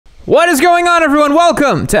What is going on, everyone?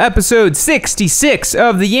 Welcome to episode 66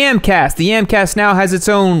 of the Yamcast. The Yamcast now has its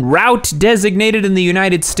own route designated in the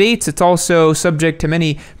United States. It's also subject to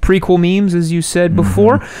many prequel memes, as you said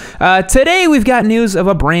before. Today, we've got news of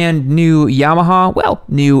a brand new Yamaha. Well,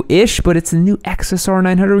 new-ish, but it's a new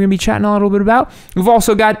XSR900 we're going to be chatting a little bit about. We've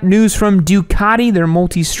also got news from Ducati, their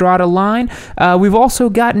Multistrada line. We've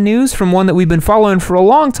also got news from one that we've been following for a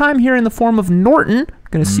long time here in the form of Norton.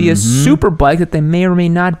 Going to see a super bike that they may or may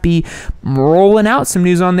not be rolling out. Some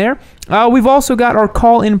news on there. We've also got our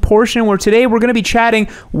call-in portion where today we're going to be chatting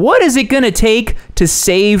what is it going to take to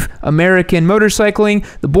save American motorcycling.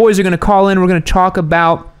 The boys are going to call in. We're going to talk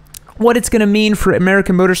about what it's going to mean for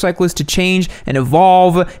American motorcyclists to change and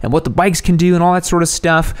evolve and what the bikes can do and all that sort of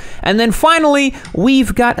stuff. And then finally,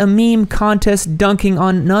 we've got a meme contest dunking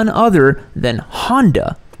on none other than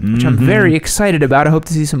Honda, which I'm very excited about. I hope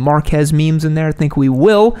to see some Marquez memes in there. I think we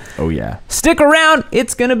will. Oh, yeah. Stick around.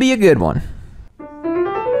 It's going to be a good one.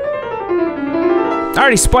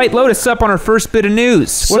 Alrighty, Spite, load us up on our first bit of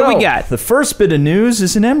news. What do we got? The first bit of news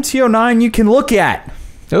is an MT09 you can look at.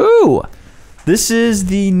 Ooh. This is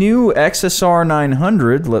the new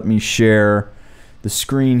XSR900. Let me share the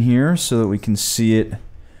screen here so that we can see it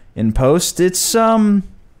in post. It's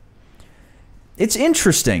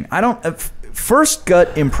interesting. I don't... First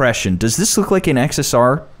gut impression, does this look like an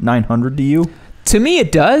XSR 900 to you? To me,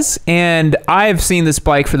 it does, and I've seen this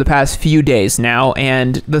bike for the past few days now,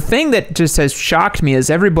 and the thing that just has shocked me is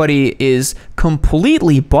everybody is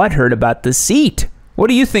completely butthurt about the seat. What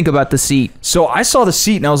do you think about the seat? So I saw the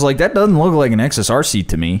seat, and I was like, that doesn't look like an XSR seat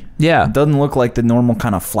to me. Yeah. It doesn't look like the normal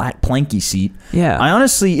kind of flat, planky seat. Yeah. I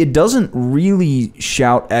honestly, it doesn't really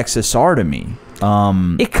shout XSR to me.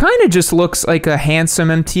 It kind of just looks like a handsome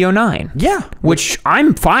MT09. Yeah. Which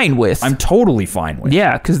I'm fine with. I'm totally fine with.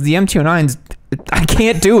 Yeah, because the MT09's, I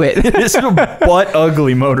can't do it. It's a butt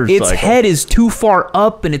ugly motorcycle. Its head is too far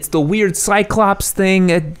up, and it's the weird Cyclops thing.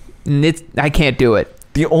 And I can't do it.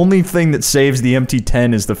 The only thing that saves the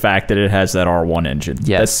MT10 is the fact that it has that R1 engine.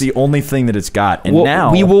 Yes. That's the only thing that it's got. And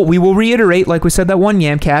now we will reiterate, like we said that one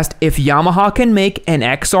Yamcast, if Yamaha can make an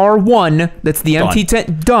XR1 that's the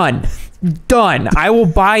MT10, done. I will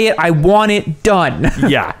buy it. I want it done.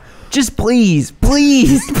 Yeah. Just please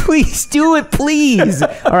do it, please.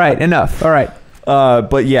 All right, enough. All right.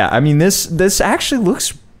 But yeah, I mean, this actually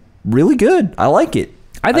looks really good. I like it.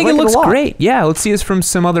 I think it looks great. Yeah, let's see this from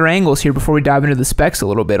some other angles here before we dive into the specs a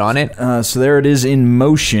little bit on it. So there it is in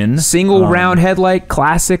motion. Single round headlight,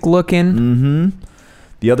 classic looking.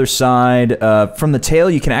 The other side, from the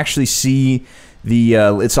tail, you can actually see the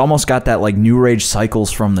it's almost got that like New Rage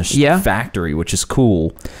cycles from the factory, which is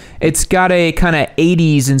cool. It's got a kind of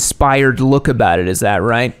 80s inspired look about it. Is that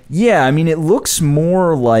right? Yeah, I mean, it looks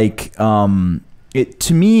more like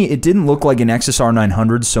to me, it didn't look like an XSR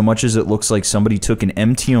 900 so much as it looks like somebody took an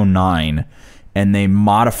MT09 and they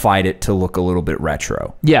modified it to look a little bit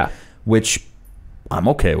retro. Yeah. Which I'm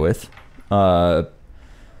okay with.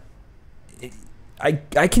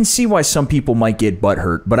 I can see why some people might get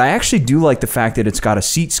butthurt, but I actually do like the fact that it's got a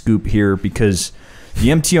seat scoop here because the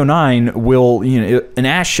MT09 will, an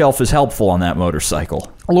ash shelf is helpful on that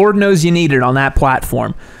motorcycle. Lord knows you need it on that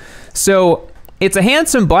platform. So it's a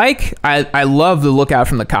handsome bike. I love the look out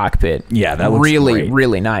from the cockpit. Yeah, that looks great.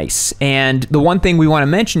 Really nice. And the one thing we want to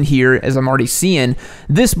mention here, as I'm already seeing,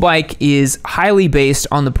 this bike is highly based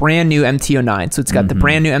on the brand new MT09. So it's got the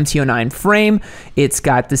brand new MT09 frame. It's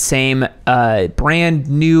got the same brand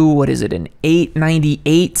new, what is it, an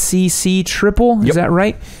 898cc triple? Is that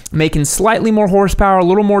right? Making slightly more horsepower, a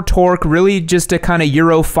little more torque, really just a kind of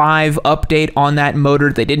Euro 5 update on that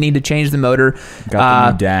motor. They didn't need to change the motor. Got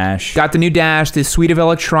the new dash. Got the new dash, the suite of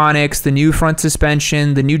electronics, the new front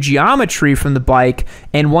suspension, the new geometry from the bike.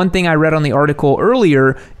 And one thing I read on the article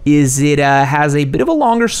earlier is it has a bit of a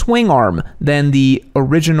longer swing arm than the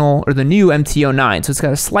original or the new MT09. So it's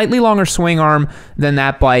got a slightly longer swing arm than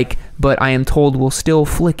that bike, but I am told will still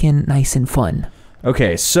flick in nice and fun.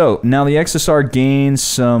 Okay, so now the XSR gains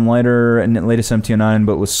some lighter and latest MT09,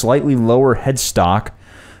 but with slightly lower headstock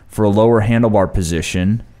for a lower handlebar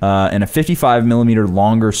position and a 55 millimeter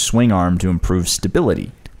longer swing arm to improve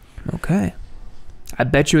stability. Okay. I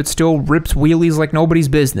bet you it still rips wheelies like nobody's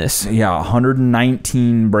business. Yeah,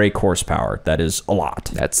 119 brake horsepower. That is a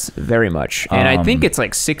lot. That's very much. And I think it's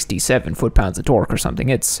like 67 foot-pounds of torque or something.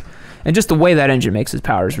 And just the way that engine makes its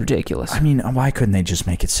power is ridiculous. I mean, why couldn't they just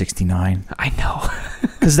make it 69? I know.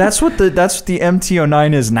 Because that's what the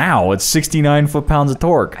MT09 is now. It's 69 foot-pounds of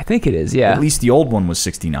torque. I think it is, yeah. At least the old one was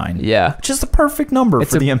 69. Yeah. Which is the perfect number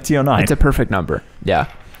for the MT09. It's a perfect number, yeah.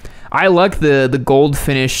 I like the gold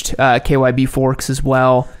finished KYB forks as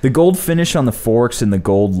well. The gold finish on the forks and the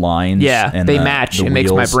gold lines. Yeah, and they match. It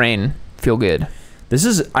makes my brain feel good. This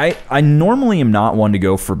is I normally am not one to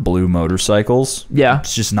go for blue motorcycles. Yeah,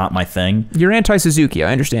 it's just not my thing. You're anti-Suzuki,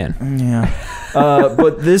 I understand. Yeah,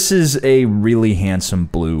 but this is a really handsome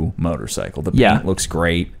blue motorcycle. The paint looks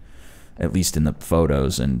great, at least in the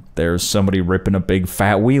photos. And there's somebody ripping a big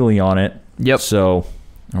fat wheelie on it. Yep. So,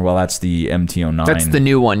 well, that's the MT09. That's the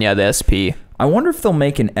new one. Yeah, the SP. I wonder if they'll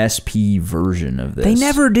make an SP version of this. They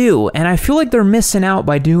never do, and I feel like they're missing out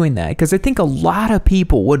by doing that, because I think a lot of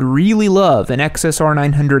people would really love an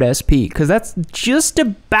XSR900 SP, because that's just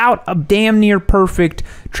about a damn near perfect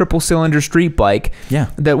triple cylinder street bike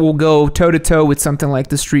that will go toe-to-toe with something like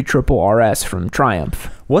the Street Triple RS from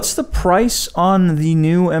Triumph. What's the price on the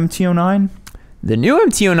new MT09? The new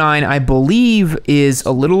MT09, I believe, is a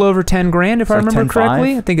little over 10 grand, if I remember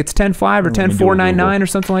correctly. I think it's 10.5 or 10.499 or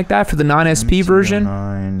something like that for the non-SP version.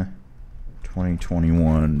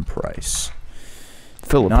 2021 price.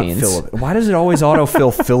 Philippines. Why does it always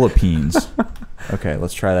autofill Philippines? Okay,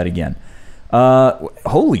 let's try that again.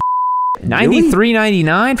 Holy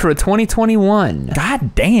 $93.99 for a 2021.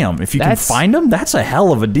 God damn. If you can find them, that's a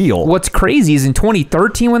hell of a deal. What's crazy is in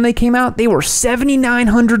 2013 when they came out, they were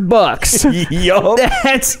 $7,900. Yup.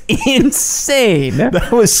 That's insane.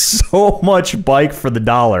 That was so much bike for the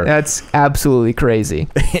dollar. That's absolutely crazy.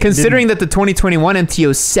 Considering that the 2021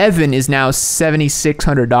 MT07 is now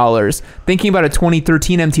 $7,600. Thinking about a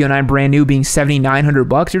 2013 MT09 brand new being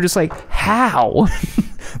 $7,900, you're just like, how?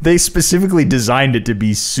 They specifically designed it to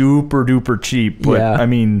be super duper cheap, but I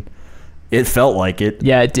mean, it felt like it.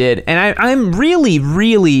 Yeah, it did. And I'm really,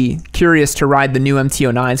 really curious to ride the new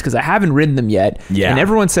MT09s because I haven't ridden them yet. Yeah. And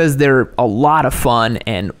everyone says they're a lot of fun,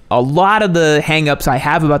 and a lot of the hangups I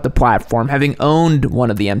have about the platform, having owned one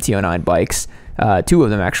of the MT09 bikes, two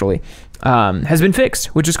of them actually, has been fixed,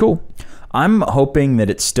 which is cool. I'm hoping that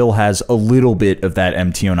it still has a little bit of that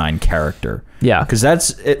MT09 character. Yeah. Because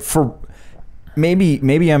that's it for...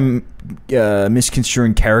 Maybe I'm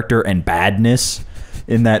misconstruing character and badness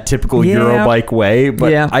in that typical Eurobike way,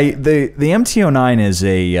 but the MT09 is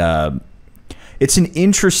it's an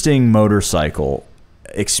interesting motorcycle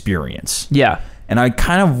experience. Yeah. And I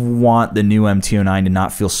kind of want the new MT09 to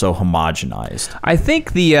not feel so homogenized. I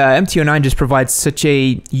think the MT09 just provides such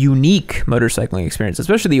a unique motorcycling experience,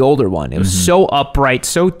 especially the older one. It was so upright,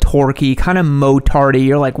 so torquey, kind of motardy.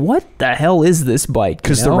 You're like, what the hell is this bike?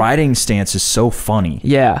 Because the riding stance is so funny.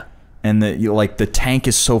 Yeah. And the tank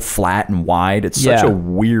is so flat and wide. It's such a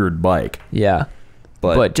weird bike. Yeah.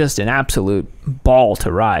 But just an absolute ball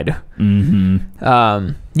to ride. Mm-hmm.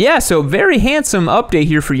 Yeah, so very handsome update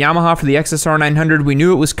here for Yamaha for the XSR900. We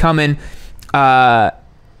knew it was coming. I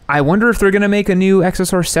wonder if they're going to make a new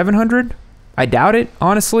XSR700. I doubt it,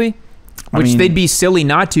 honestly. Which they'd be silly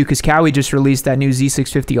not to, because Cowie just released that new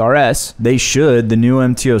Z650 RS. They should. The new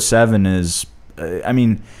MT07 is,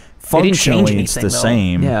 functionally it's the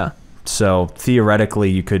same. Yeah. So theoretically,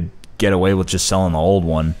 you could get away with just selling the old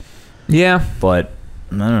one. Yeah. But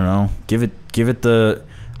I don't know. Give it the...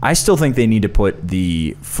 I still think they need to put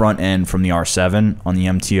the front end from the R7 on the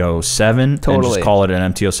MT07 and just call it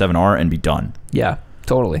an MT07R and be done. Yeah,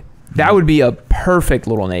 totally. That would be a perfect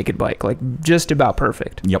little naked bike, like just about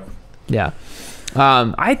perfect. Yep. Yeah.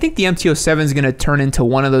 I think the MT07 is going to turn into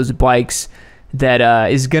one of those bikes that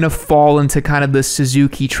is going to fall into kind of the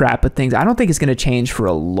Suzuki trap of things. I don't think it's going to change for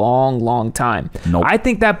a long, long time. Nope. I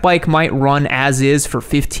think that bike might run as is for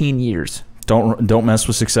 15 years. Don't mess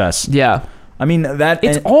with success. Yeah. I mean,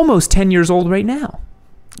 it's almost 10 years old right now.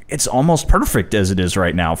 It's almost perfect as it is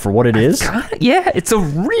right now for what it is. Yeah, it's a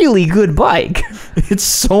really good bike. It's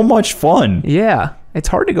so much fun. Yeah, it's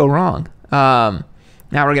hard to go wrong. Now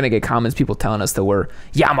we're going to get comments, people telling us that we're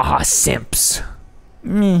Yamaha simps.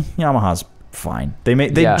 Yamaha's fine. They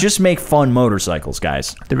just make fun motorcycles,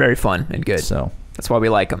 guys. They're very fun and good. So that's why we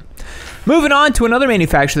like them. Moving on to another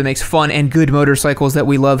manufacturer that makes fun and good motorcycles that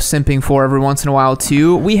we love simping for every once in a while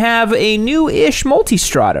too. We have a new-ish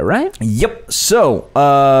Multistrada, right? Yep. So,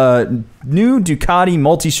 new Ducati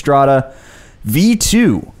Multistrada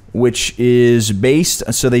V2, which is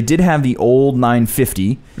based... So they did have the old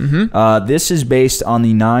 950. Mm-hmm. This is based on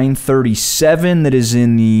the 937 that is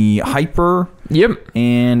in the Hyper. Yep.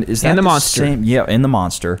 And is that and the Monster? Same? Yeah, in the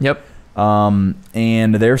Monster. Yep.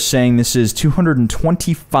 And they're saying this is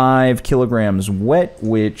 225 kilograms wet,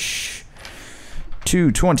 which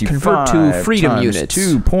 225 convert to freedom units.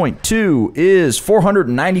 2.2 is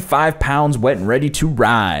 495 pounds wet and ready to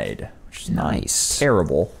ride, which is nice.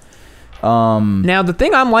 Terrible. Now the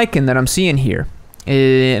thing I'm liking that I'm seeing here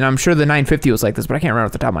and I'm sure the 950 was like this, but I can't remember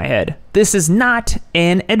off the top of my head. This is not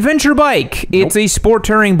an adventure bike. It's a sport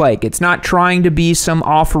touring bike. It's not trying to be some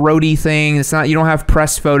off-roady thing. It's not. You don't have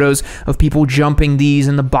press photos of people jumping these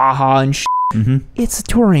in the Baja and shit. It's a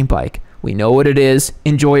touring bike. We know what it is.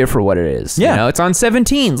 Enjoy it for what it is. Yeah. You know, it's on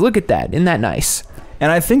 17s. Look at that. Isn't that nice?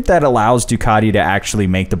 And I think that allows Ducati to actually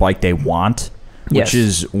make the bike they want, which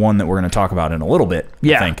is one that we're going to talk about in a little bit,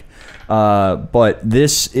 I think. But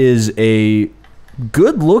this is a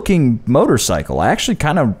good-looking motorcycle. I actually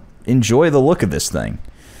kind of enjoy the look of this thing.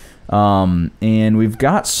 And we've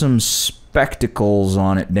got some spectacles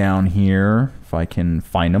on it down here, if I can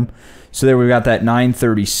find them. So there we've got that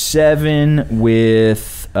 937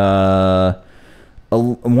 with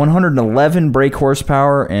 111 brake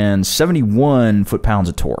horsepower and 71 foot-pounds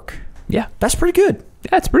of torque. Yeah. That's pretty good.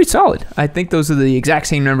 Yeah, it's pretty solid. I think those are the exact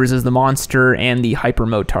same numbers as the Monster and the Hyper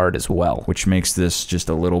Motard as well. Which makes this just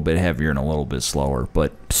a little bit heavier and a little bit slower,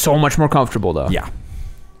 but... so much more comfortable, though. Yeah.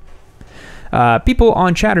 People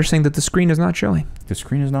on chat are saying that the screen is not showing. The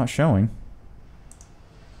screen is not showing.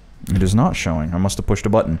 It is not showing. I must have pushed a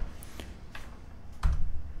button.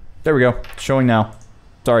 There we go. It's showing now.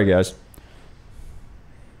 Sorry, guys.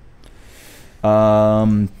 Let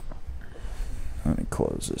me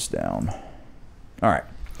close this down. All right.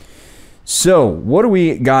 So what do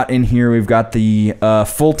we got in here? We've got the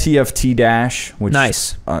full TFT dash, which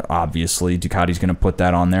nice. Obviously Ducati's going to put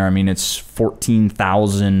that on there. I mean, it's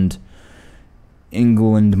 14,000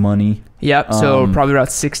 England money. Yep. So probably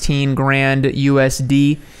about 16 grand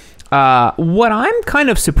USD. What I'm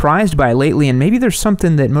kind of surprised by lately, and maybe there's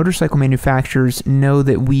something that motorcycle manufacturers know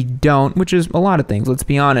that we don't, which is a lot of things, let's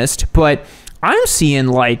be honest, but I'm seeing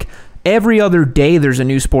like every other day there's a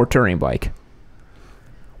new sport touring bike.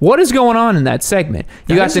 What is going on in that segment?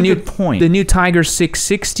 You got the new Tiger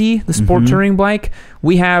 660, the sport touring bike.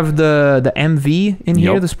 We have the MV in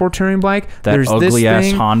here, the sport touring bike. There's ugly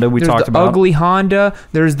ass Honda we talked about. There's the ugly Honda.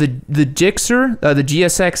 There's the Gixxer, the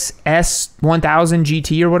GSX S1000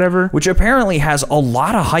 GT or whatever, which apparently has a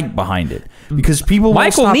lot of hype behind it because people.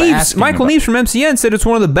 Michael Neves from MCN said it's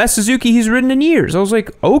one of the best Suzuki he's ridden in years. I was like,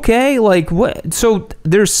 okay, like what? So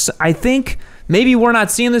there's, I think. Maybe we're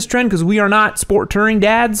not seeing this trend because we are not sport touring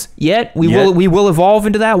dads yet. We will evolve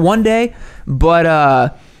into that one day.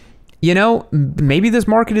 But you know, maybe this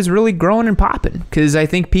market is really growing and popping because I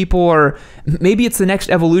think people are. Maybe it's the next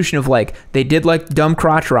evolution of like they did like dumb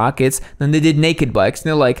crotch rockets, then they did naked bikes, and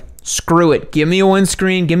they're like, screw it, give me a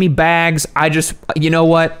windscreen, give me bags. You know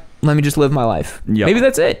what? Let me just live my life. Yep. Maybe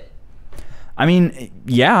that's it. I mean,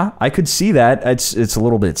 yeah, I could see that. It's a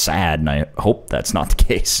little bit sad, and I hope that's not the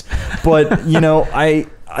case. But, you know, I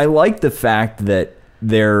like the fact that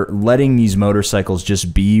they're letting these motorcycles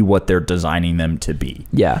just be what they're designing them to be.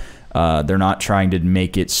 Yeah. They're not trying to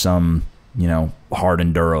make it some, you know, hard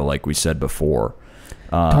enduro like we said before.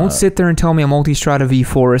 Don't sit there and tell me a Multistrada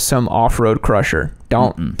V4 is some off-road crusher.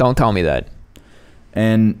 Don't tell me that.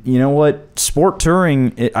 And you know what? Sport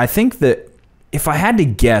touring, I think that if I had to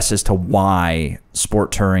guess as to why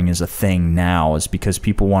sport touring is a thing now is because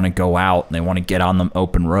people want to go out and they want to get on the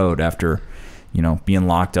open road after, you know, being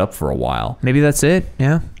locked up for a while. Maybe that's it.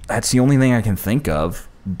 Yeah. That's the only thing I can think of.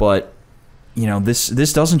 But, you know, this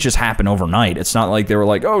doesn't just happen overnight. It's not like they were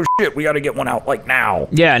like, oh shit, we got to get one out like now.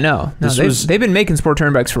 Yeah, no. They've been making sport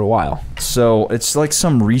touring bikes for a while. So it's like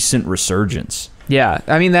some recent resurgence. Yeah,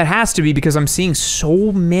 I mean, that has to be because I'm seeing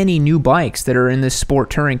so many new bikes that are in this sport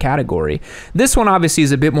touring category. This one obviously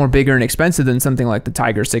is a bit more bigger and expensive than something like the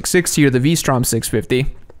Tiger 660 or the V-Strom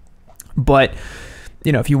 650. But,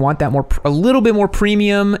 you know, if you want that a little bit more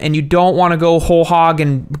premium and you don't want to go whole hog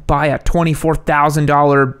and buy a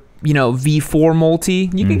 $24,000, you know, V4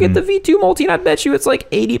 multi, you can get the V2 multi, and I bet you it's like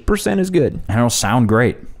 80% as good. And it'll sound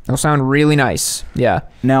great. It'll sound really nice. Yeah.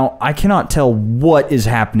 Now, I cannot tell what is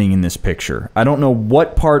happening in this picture. I don't know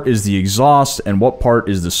what part is the exhaust and what part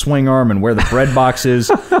is the swing arm and where the bread box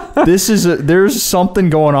is. There's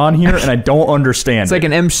something going on here, and I don't understand. It's like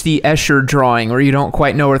an MC Escher drawing where you don't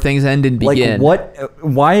quite know where things end and begin. Like what?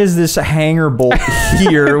 Why is this a hanger bolt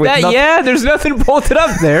here? With yeah, there's nothing bolted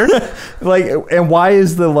up there. Like, and why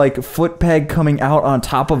is the like foot peg coming out on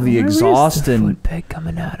top of the exhaust? Where is the foot peg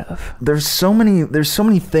coming out of? There's so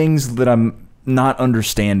many things that I'm not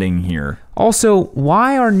understanding here. Also,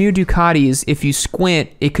 why are new Ducatis, if you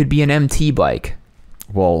squint, it could be an MT bike?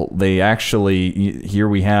 Well, they actually, here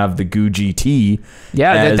we have the GU GT.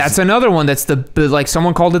 Yeah, that's another one that's like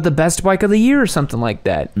someone called it the best bike of the year or something like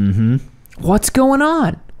that. Mm-hmm. What's going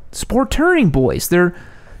on? Sport touring boys, they're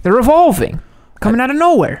evolving, coming out of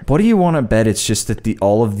nowhere. What do you want to bet? It's just that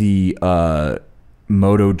all of the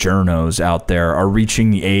moto journos out there are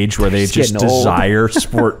reaching the age where they just desire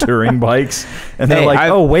sport touring bikes, and they're like,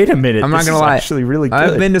 "Oh, wait a minute, I'm not gonna lie, actually really good."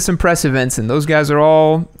 I've been to some press events, and those guys are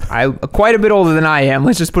all quite a bit older than I am.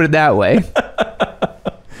 Let's just put it that way.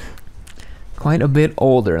 Quite a bit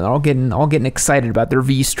older, and they're all getting excited about their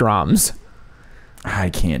V-Stroms.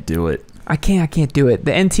 I can't do it. I can't do it.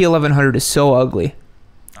 The NT1100 is so ugly.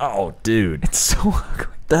 Oh, dude, it's so ugly.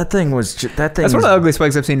 That thing was that's one of the ugliest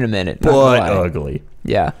bikes I've seen in a minute. But ugly.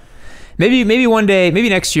 Yeah. Maybe one day, maybe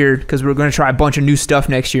next year, because we're going to try a bunch of new stuff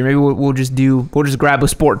next year. Maybe we'll just grab a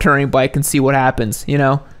sport touring bike and see what happens. You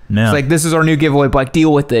know, it's like, this is our new giveaway bike.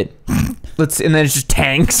 Deal with it. And then it's just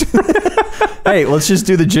tanks. Hey, let's just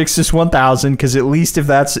do the Jixus 1000, because at least if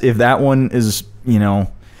that one is, you know,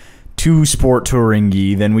 too sport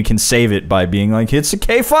touring-y, then we can save it by being like, it's a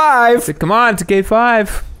K5. Come on, it's a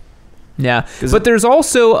K5. Yeah, but there's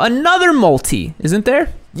also another multi, isn't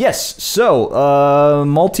there? Yes. So,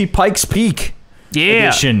 multi Pikes Peak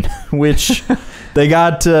edition, which they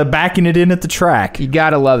got backing it in at the track. You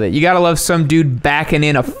gotta love it. You gotta love some dude backing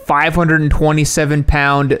in a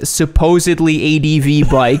 527-pound supposedly ADV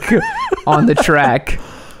bike on the track.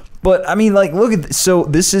 But I mean, like, look at so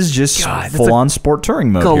this is just full-on sport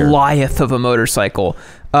touring mode. Goliath of a motorcycle.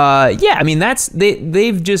 Yeah, I mean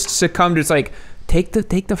they've just succumbed. It's like, take the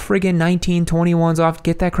friggin' 1921s off,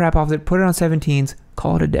 get that crap off it, put it on 17s,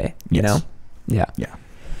 call it a day. You know? Yeah.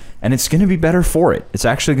 And it's gonna be better for it. It's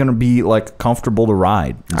actually gonna be like comfortable to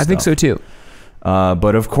ride. I think so too.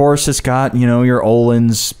 But of course, it's got, you know, your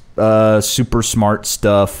Öhlins super smart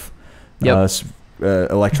stuff. Yep.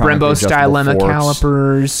 Electronic Brembo Stylema forks,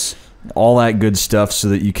 calipers, all that good stuff, so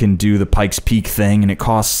that you can do the Pikes Peak thing, and it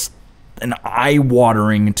costs an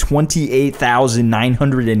eye-watering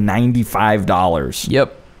 $28,995.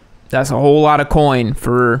 Yep, that's a whole lot of coin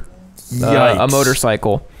for a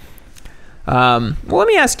motorcycle. Well, let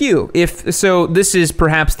me ask you, so this is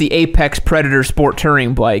perhaps the Apex Predator sport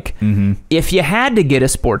touring bike. Mm-hmm. If you had to get a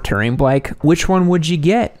sport touring bike, which one would you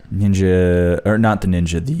get? Ninja, or not the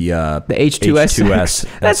Ninja, the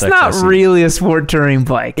H2S. That's not really a sport touring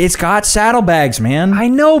bike. It's got saddlebags, man. I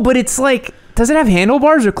know, but it's like, does it have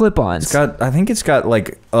handlebars or clip-ons? I think it's got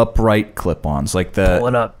like upright clip-ons, like the. Pull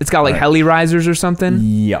it up. It's got like heli risers or something.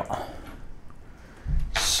 Yeah.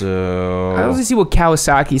 So I want to see what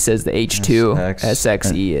Kawasaki says the H2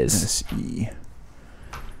 SXE is. SE.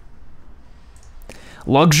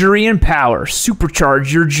 Luxury and power,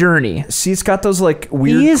 supercharge your journey. See, it's got those like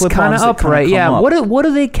weird. He is kind of upright. Yeah. Up. What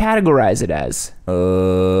do they categorize it as?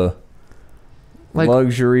 Like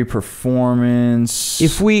luxury performance.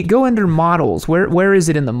 If we go under models, where is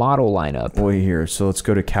it in the model lineup? Wait here. So let's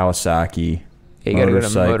go to Kawasaki. You gotta go to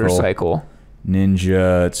motorcycle.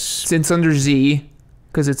 Ninja. It's under Z.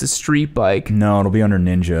 Because it's a street bike. No, it'll be under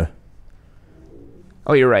Ninja.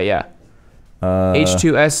 Oh, you're right, yeah.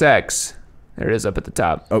 H2SX. There it is up at the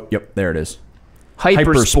top. Oh, yep, there it is.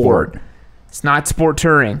 Hypersport. It's not sport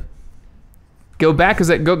touring. Go back.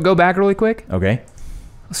 Go back really quick? Okay.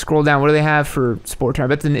 Scroll down. What do they have for sport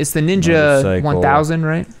touring? It's the Ninja motorcycle, 1000,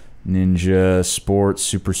 right? Ninja, Sport,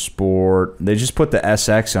 Super Sport. They just put the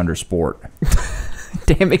SX under Sport.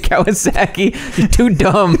 Damn it, Kawasaki. You're too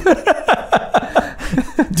dumb.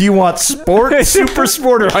 Do you want sport, super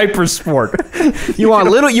sport, or hyper sport? You want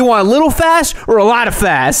a little fast or a lot of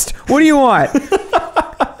fast? What do you want?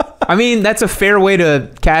 I mean, that's a fair way to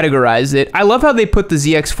categorize it. I love how they put the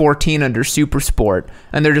ZX14 under super sport,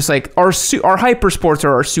 and they're just like, our hyper sports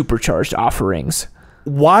are our supercharged offerings.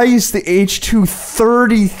 Why is the H2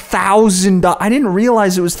 $30,000? I didn't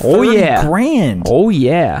realize it was 30 grand. Oh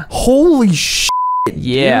yeah. Holy shit.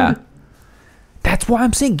 Yeah. Dude. That's why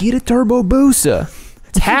I'm saying get a Turbo Busa.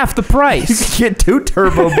 It's half the price. You could get 2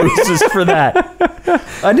 Turbo Busas for that.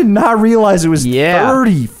 I did not realize it was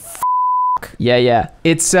 30. Yeah.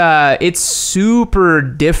 It's super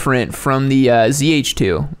different from the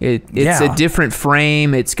ZH2. It's a different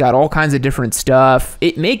frame. It's got all kinds of different stuff.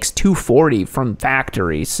 It makes 240 from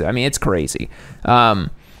factory. So, I mean, it's crazy.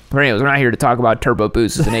 But anyways, we're not here to talk about Turbo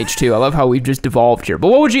Busas and H2. I love how we've just devolved here. But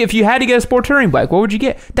what would you, if you had to get a sport touring bike, what would you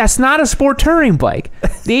get? That's not a sport touring bike.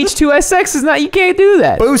 The H2SX is not, you can't do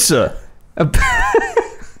that. Busa.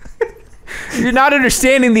 You're not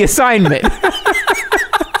understanding the assignment.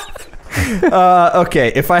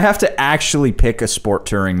 Okay, if I have to actually pick a sport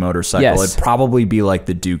touring motorcycle, it'd probably be like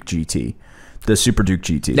the Duke GT. The Super Duke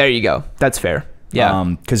GT. There you go. That's fair. Yeah,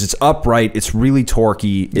 because it's upright, it's really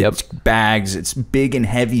torquey, it's bags, it's big and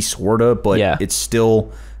heavy sorta, but it's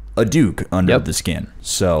still a Duke under the skin.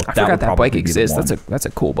 So I forgot that bike exists. That's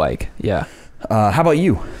a cool bike. Yeah. How about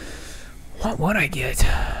you? What would I get?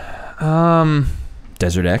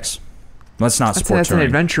 Desert X. That's not sport That's an touring.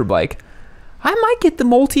 adventure bike. I might get the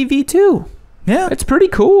Multi V2. Yeah, It's pretty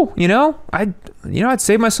cool, you know. I'd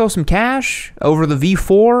save myself some cash over the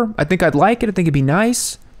V4. I think I'd like it. I think it'd be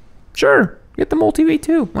nice. Sure, get the Multi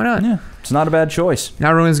V2. Why not? Yeah, it's not a bad choice.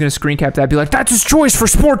 Now everyone's gonna screen cap that, be like, "That's his choice for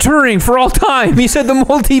sport touring for all time." He said the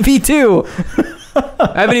Multi V2.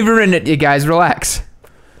 I haven't even written it, you guys. Relax.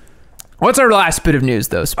 What's our last bit of news,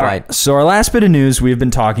 though, Sprite? All right, so our last bit of news we've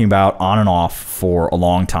been talking about on and off for a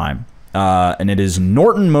long time. And it is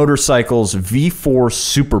Norton Motorcycles V4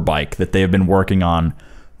 Superbike that they have been working on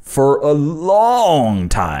for a long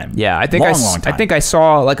time. Yeah, I think long time. I think I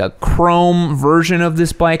saw like a chrome version of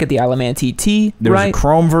this bike at the Alaman TT. There's a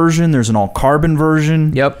chrome version. There's an all carbon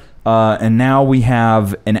version. Yep. And now we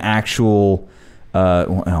have an actual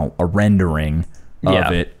a rendering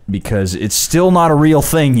of it because it's still not a real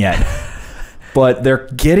thing yet. But they're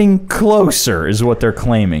getting closer, is what they're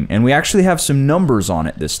claiming, and we actually have some numbers on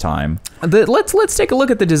it this time. Let's take a look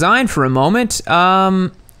at the design for a moment.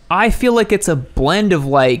 I feel like it's a blend of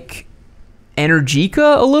like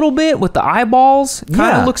Energica a little bit with the eyeballs.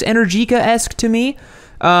 Kind of looks Energica-esque to me.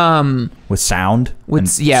 With sound,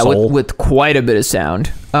 with quite a bit of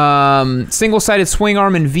sound. Single-sided swing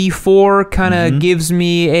arm in V4 kind of gives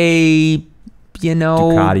me a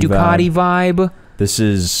Ducati vibe. This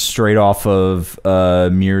is straight off of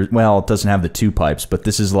mirror. Well, it doesn't have the two pipes, but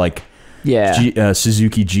this is like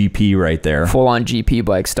Suzuki GP right there. Full-on GP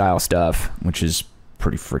bike style stuff. Which is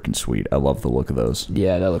pretty freaking sweet. I love the look of those.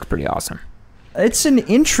 Yeah, that looks pretty awesome. It's an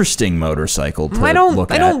interesting motorcycle to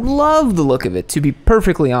look at. I don't love the look of it, to be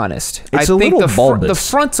perfectly honest. It's I a think little bulbous. The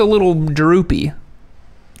front's a little droopy.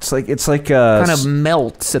 It's like kind of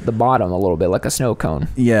melts at the bottom a little bit, like a snow cone.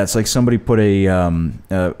 Yeah, it's like somebody put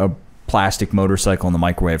a plastic motorcycle in the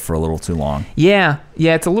microwave for a little too long. Yeah,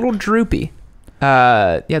 it's a little droopy.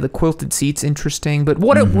 The quilted seat's interesting, but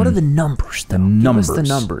what are the numbers, though? Give us the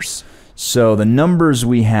numbers. So the numbers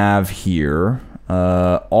we have here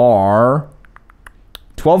are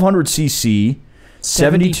 1200 cc,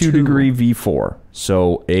 72 degree V4.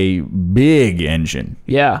 So a big engine.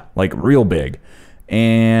 Yeah. Like real big.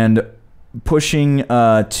 And pushing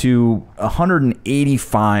to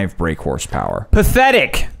 185 brake horsepower.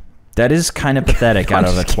 Pathetic. That is kind of pathetic out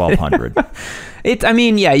of a 1200.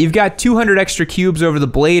 You've got 200 extra cubes over the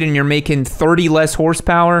blade and you're making 30 less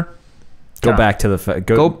horsepower. Go back to the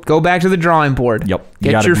go back to the drawing board. Yep.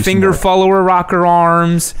 Get your finger follower rocker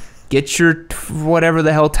arms. Get your whatever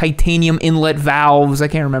the hell titanium inlet valves. I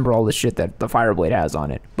can't remember all the shit that the Fireblade has on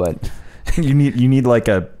it, but you need like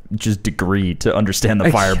a just degree to understand the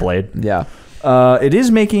Fireblade. Yeah. It is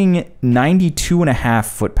making 92.5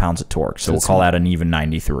 foot-pounds of torque, so we'll call that an even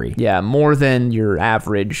 93. Yeah, more than your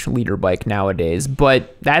average leader bike nowadays,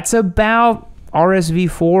 but that's about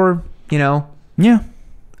RSV4, you know? Yeah.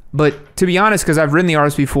 But to be honest, because I've ridden the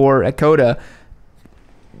RSV4 at COTA,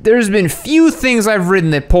 there's been few things I've ridden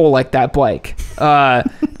that pull like that bike.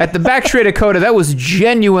 At the back straight of COTA, that was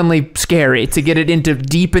genuinely scary to get it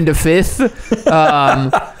deep into fifth.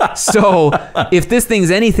 So if this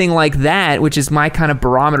thing's anything like that, which is my kind of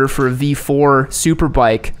barometer for a V4 super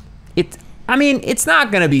bike, it's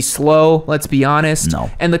not going to be slow, let's be honest. No.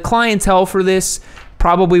 And the clientele for this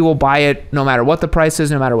probably will buy it no matter what the price is,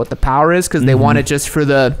 no matter what the power is, because they want it just for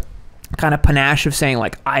the kind of panache of saying,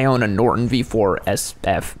 like, I own a Norton V4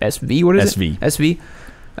 SV. What is it? SV.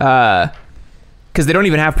 Because they don't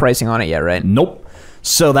even have pricing on it yet, right? Nope.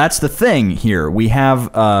 So that's the thing here. We have,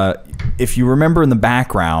 if you remember in the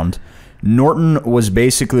background, Norton was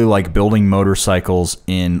basically like building motorcycles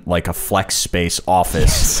in like a flex space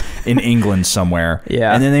office in England somewhere.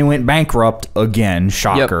 Yeah. And then they went bankrupt again.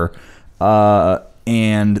 Shocker. Yep.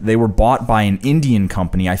 And they were bought by an Indian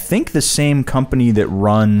company. I think the same company that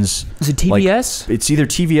runs... Is it TVS? It's either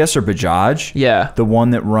TVS or Bajaj. Yeah. The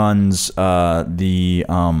one that runs the...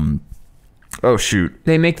 oh, shoot.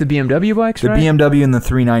 They make the BMW bikes, right? The BMW and the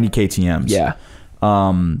 390 KTMs. Yeah.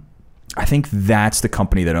 I think that's the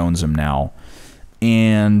company that owns them now.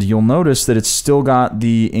 And you'll notice that it's still got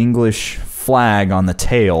the English flag on the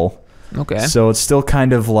tail. Okay. So it's still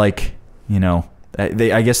kind of like, you know...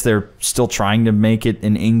 I guess they're still trying to make it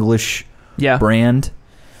an English brand,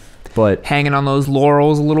 but hanging on those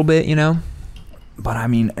laurels a little bit, you know. But I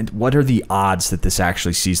mean, what are the odds that this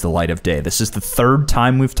actually sees the light of day? This is the third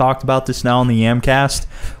time we've talked about this now on the Yamcast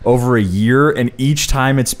over a year, and each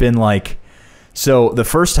time it's been like. So the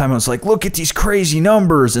first time I was like, look at these crazy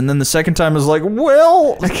numbers, and then the second time I was like,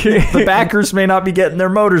 well, the backers may not be getting their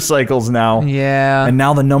motorcycles now. Yeah. And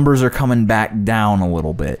now the numbers are coming back down a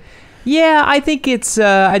little bit. Yeah, I think it's,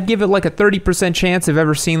 I'd give it like a 30% chance of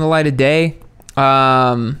ever seeing the light of day.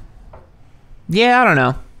 Yeah, I don't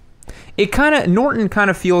know. Norton kind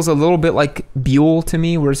of feels a little bit like Buell to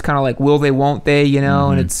me, where it's kind of like will they, won't they, you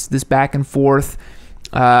know, and it's this back and forth.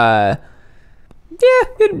 Yeah,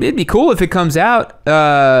 it'd be cool if it comes out.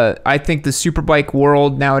 I think the superbike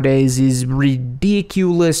world nowadays is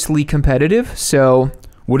ridiculously competitive, so...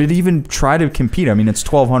 Would it even try to compete? I mean, it's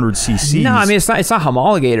 1,200 cc's. No, I mean, it's not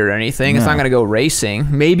homologated or anything. It's not going to go racing.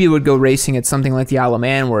 Maybe it would go racing at something like the Isle of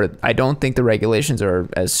Man, where I don't think the regulations are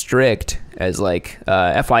as strict as like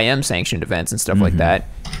FIM sanctioned events and stuff like that.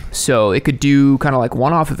 So it could do kind of like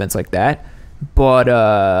one-off events like that.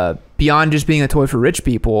 But beyond just being a toy for rich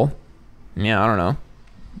people, yeah, I don't know.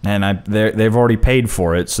 And they've already paid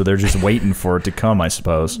for it, so they're just waiting for it to come, I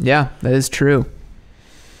suppose. Yeah, that is true.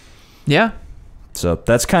 Yeah. So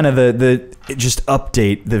that's kind of the just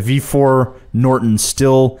update. The V4 Norton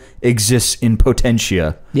still exists in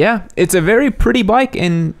potentia. Yeah, it's a very pretty bike,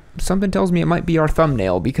 and something tells me it might be our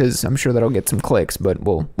thumbnail, because I'm sure that'll get some clicks, but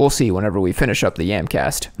we'll see whenever we finish up the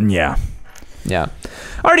Yamcast. Yeah. Yeah.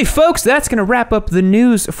 Alrighty, folks, that's going to wrap up the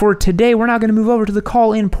news for today. We're now going to move over to the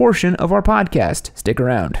call-in portion of our podcast. Stick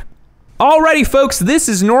around. Alrighty, folks, this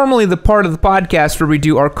is normally the part of the podcast where we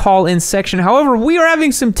do our call-in section. However, we are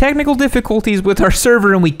having some technical difficulties with our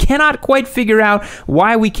server, and we cannot quite figure out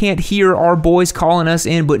why we can't hear our boys calling us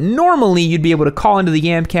in. But normally, you'd be able to call into the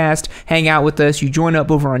Yamcast, hang out with us. You join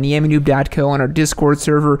up over on yammynoob.co on our Discord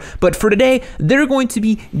server. But for today, they're going to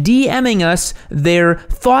be DMing us their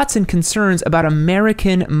thoughts and concerns about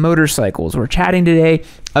American motorcycles. We're chatting today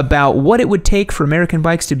about what it would take for American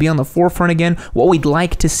bikes to be on the forefront again, what we'd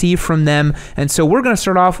like to see from them. And so we're going to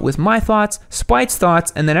start off with my thoughts, Spite's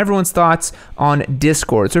thoughts, and then everyone's thoughts on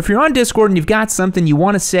Discord. So if you're on Discord and you've got something you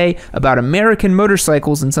want to say about American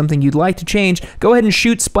motorcycles and something you'd like to change, go ahead and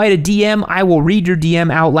shoot Spite a DM. I will read your DM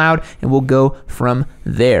out loud, and we'll go from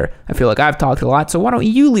there. I feel like I've talked a lot, so why don't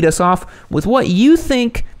you lead us off with what you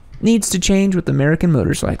think needs to change with American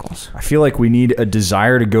motorcycles? I feel like we need a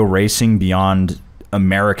desire to go racing beyond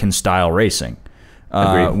American style racing.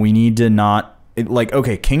 We need to not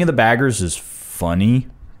okay, King of the Baggers is funny.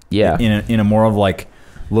 Yeah. In a more of like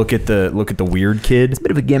look at the weird kid. It's a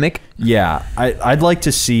bit of a gimmick. Yeah. I'd like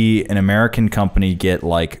to see an American company get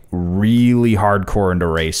like really hardcore into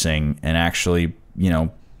racing and actually, you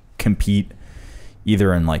know, compete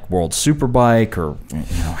either in like World Superbike or, you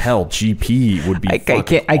know, hell, GP would be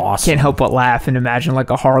awesome. I can't help but laugh and imagine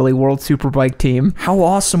like a Harley World Superbike team. How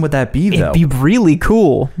awesome would that be, though? It'd be really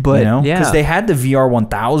cool, but you know, yeah, because they had the VR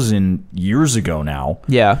 1000 years ago now.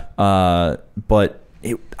 Yeah. But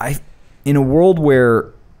in a world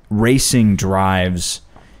where racing drives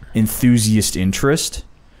enthusiast interest,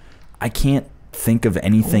 I can't think of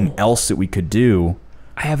anything else that we could do.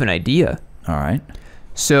 I have an idea. All right.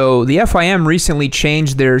 So the FIM recently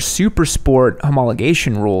changed their Super Sport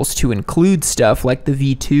homologation rules to include stuff like the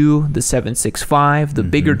V2, the 765, the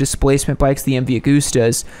bigger displacement bikes, the MV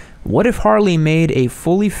Agustas. What if Harley made a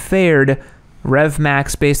fully faired Rev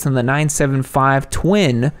Max based on the 975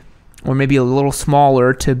 twin, or maybe a little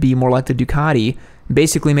smaller to be more like the Ducati,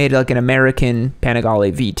 basically made like an American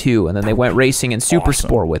Panigale V2, and then they went racing in Super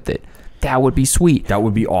Sport with it? That would be sweet. That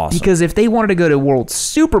would be awesome. Because if they wanted to go to World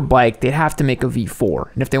Superbike, they'd have to make a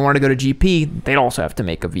V4. And if they wanted to go to GP, they'd also have to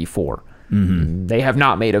make a V4. They have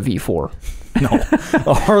not made a V4. No.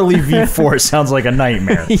 A Harley V4 sounds like a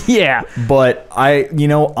nightmare. Yeah. But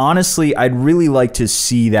honestly, I'd really like to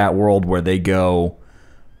see that world where they go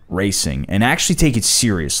racing and actually take it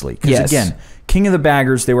seriously. Because again, King of the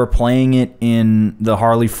Baggers, they were playing it in the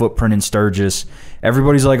Harley footprint in Sturgis.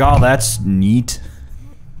 Everybody's like, oh, that's neat.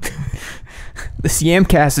 This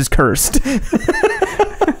Yamcast is cursed.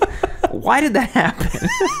 Why did that happen?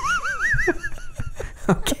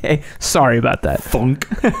 Okay, sorry about that. Funk.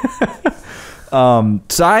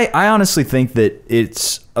 So I honestly think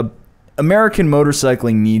that American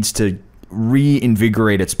motorcycling needs to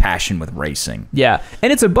reinvigorate its passion with racing. Yeah,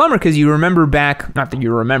 and it's a bummer because you remember back, not that you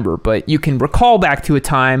remember, but you can recall back to a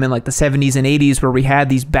time in like the 70s and 80s where we had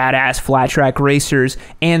these badass flat track racers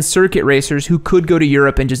and circuit racers who could go to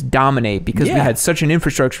Europe and just dominate because we had such an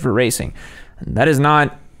infrastructure for racing. And that is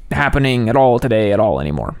not happening at all today at all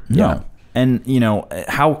anymore. No. And, you know,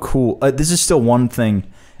 how cool. This is still one thing,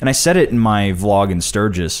 and I said it in my vlog in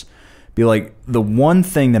Sturgis, be like, the one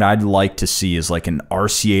thing that I'd like to see is like an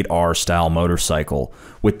RC8R style motorcycle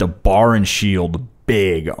with the bar and shield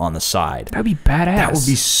big on the side. That'd be badass. That would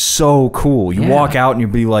be so cool. You walk out and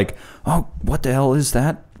you'd be like, oh, what the hell is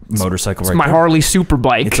that motorcycle it's my there? Harley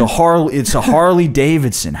Superbike. It's a Harley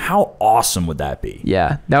Davidson. How awesome would that be?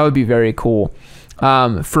 Yeah, that would be very cool.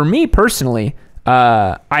 For me personally,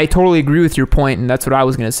 I totally agree with your point, and that's what I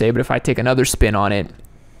was going to say, but if I take another spin on it,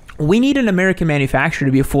 We need an American manufacturer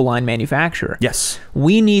to be a full-line manufacturer. Yes.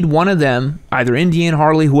 We need one of them, either Indian,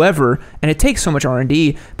 Harley, whoever, and it takes so much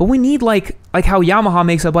R&D, but we need like how Yamaha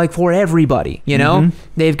makes a bike for everybody, you know?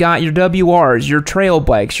 They've got your WRs, your trail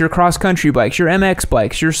bikes, your cross-country bikes, your MX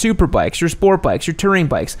bikes, your super bikes, your sport bikes, your touring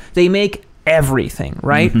bikes. They make everything,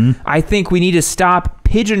 right? I think we need to stop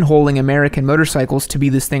pigeonholing American motorcycles to be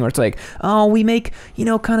this thing where it's like, oh, we make, you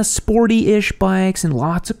know, kind of sporty-ish bikes and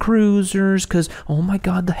lots of cruisers because, oh my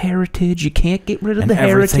God, the heritage. You can't get rid of the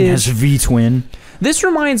heritage. Everything has V-twin. This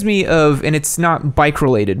reminds me of, and it's not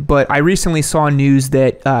bike-related, but I recently saw news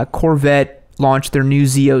that Corvette launched their new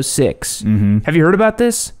Z06. Have you heard about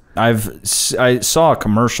this? I saw a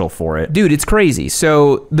commercial for it. Dude, it's crazy.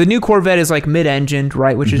 So the new Corvette is like mid-engined,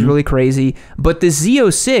 right, which is really crazy. But the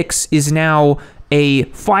Z06 is now a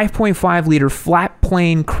 5.5 liter flat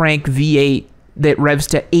plane crank V8 that revs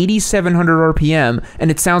to 8,700 RPM,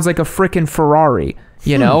 and it sounds like a frickin' Ferrari,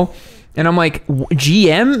 you know? And I'm like,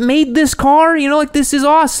 GM made this car? You know, like, this is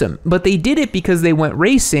awesome. But they did it because they went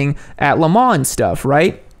racing at Le Mans and stuff,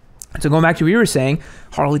 right? So going back to what you were saying,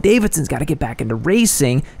 Harley-Davidson's got to get back into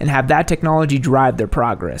racing and have that technology drive their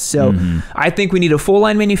progress. So I think we need a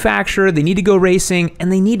full-line manufacturer. They need to go racing,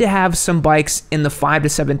 and they need to have some bikes in the $5,000 to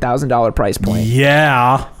 $7,000 price point.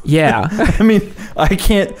 Yeah. Yeah. I mean, I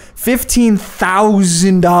can't...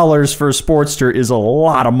 $15,000 for a Sportster is a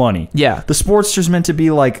lot of money. Yeah. The Sportster's meant to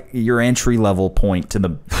be like your entry-level point to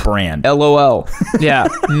the brand. LOL. Yeah.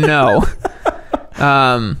 No.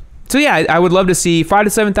 So yeah, I would love to see $5,000 to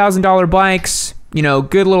 $7,000 bikes, you know,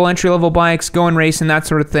 good little entry-level bikes, going racing, that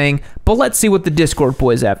sort of thing. But let's see what the Discord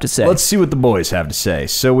boys have to say. Let's see what the boys have to say.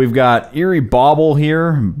 So we've got Erie Bobble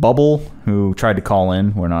here, Bubble, who tried to call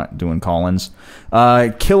in. We're not doing call-ins.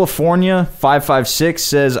 California 556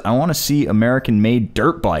 says, I want to see American-made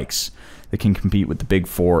dirt bikes that can compete with the Big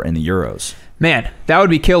Four and the Euros. Man, that would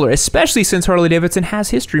be killer, especially since Harley-Davidson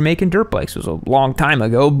has history making dirt bikes. It was a long time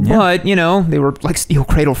ago, but, you know, they were like steel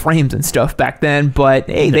cradle frames and stuff back then, but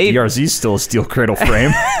hey, the DRZ's still a steel cradle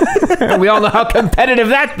frame. We all know how competitive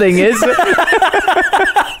that thing is.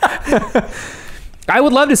 I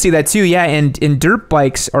would love to see that too, yeah, and dirt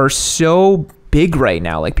bikes are so big right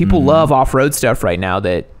now. Like, people love off-road stuff right now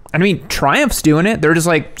that... I mean, Triumph's doing it. They're just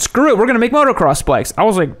like, screw it, we're going to make motocross bikes. I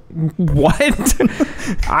was like, what?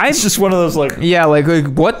 It's just one of those like... Yeah, like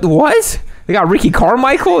what? They got Ricky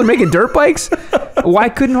Carmichael and making dirt bikes? Why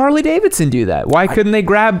couldn't Harley-Davidson do that? Why can't they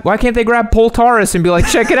grab Poltaris and be like,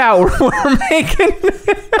 check it out,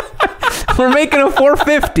 we're making a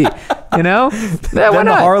 450, you know? Then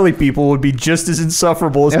the Harley people would be just as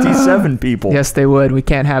insufferable as T7 people. Yes, they would. We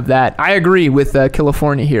can't have that. I agree with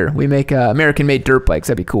California here. We make American-made dirt bikes.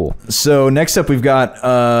 That'd be cool. So next up, we've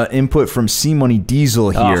got input from C-Money Diesel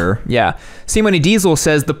here. Oh, yeah. C-Money Diesel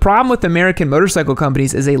says, the problem with American motorcycle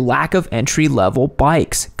companies is a lack of entry-level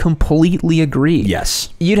bikes. Completely agree. Yes.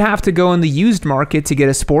 You'd have to go in the used market to get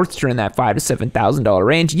a Sportster in that $5,000 to $7,000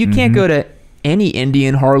 range. You can't go to any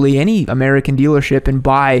Indian, Harley, any American dealership and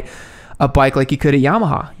buy a bike like you could at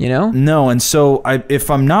Yamaha, you know? No, and so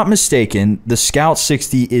if I'm not mistaken, the Scout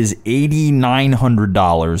 60 is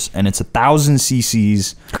 $8,900, and it's 1,000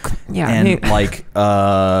 cc's, and like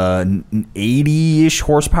 80-ish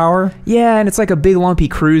horsepower. Yeah, and it's like a big lumpy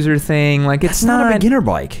cruiser thing. Like, it's not a beginner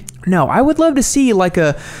bike. No, I would love to see like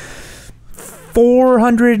a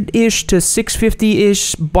 400-ish to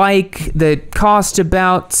 650-ish bike that cost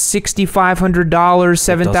about $6,500,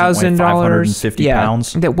 $7,000. 550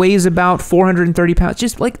 pounds. That weighs about 430 pounds.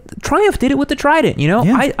 Just like Triumph did it with the Trident, you know?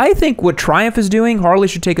 Yeah. I think what Triumph is doing, Harley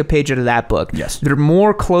should take a page out of that book. Yes. They're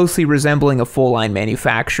more closely resembling a full-line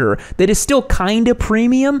manufacturer that is still kind of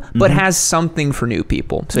premium, but has something for new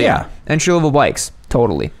people. So yeah, entry-level bikes,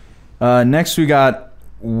 totally. Next we got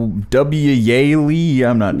Yaley.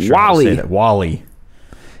 I'm not sure how to say that. Wally.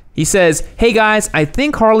 He says, hey guys, I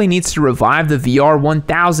think Harley needs to revive the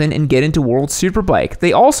VR1000 and get into World Superbike.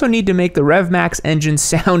 They also need to make the RevMax engine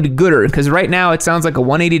sound gooder, because right now it sounds like a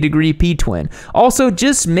 180-degree P-twin. Also,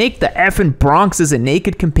 just make the effing Bronx as a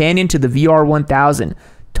naked companion to the VR1000.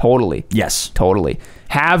 Totally. Yes. Totally.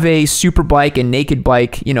 Have a Superbike and naked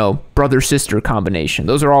bike, you know, brother-sister combination.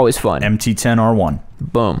 Those are always fun. MT10R1.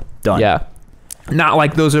 Boom. Done. Yeah. Not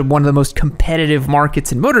like those are one of the most competitive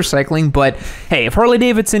markets in motorcycling, but hey, if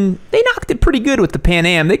Harley-Davidson, they knocked it pretty good with the Pan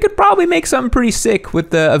Am, they could probably make something pretty sick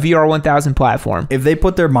with a VR1000 platform. If they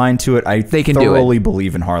put their mind to it, they can thoroughly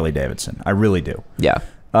believe in Harley-Davidson. I really do. Yeah.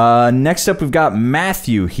 Next up, we've got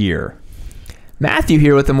Matthew here. Matthew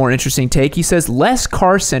here with a more interesting take. He says, less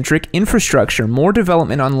car-centric infrastructure, more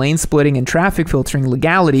development on lane splitting and traffic filtering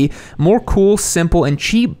legality, more cool, simple, and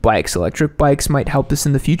cheap bikes. Electric bikes might help this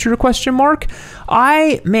in the future, question mark.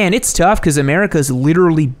 Man, it's tough because America's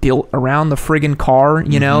literally built around the friggin' car.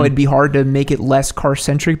 You know, it'd be hard to make it less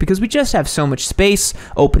car-centric because we just have so much space,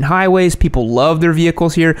 open highways, people love their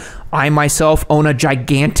vehicles here. I myself own a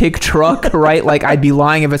gigantic truck, right? Like, I'd be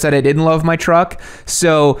lying if I said I didn't love my truck.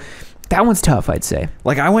 So that one's tough, I'd say.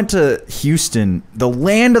 Like, I went to Houston, the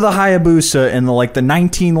land of the Hayabusa and the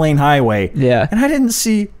 19-lane highway. Yeah. And I didn't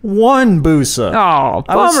see one Busa. Oh, bummer.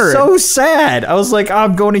 I was so sad. I was like,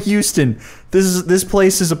 I'm going to Houston. This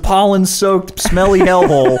place is a pollen-soaked, smelly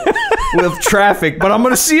hellhole with traffic, but I'm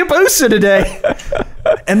going to see a Busa today.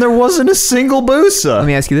 And there wasn't a single Busa. Let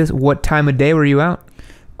me ask you this. What time of day were you out?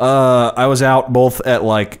 I was out both at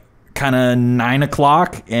kind of 9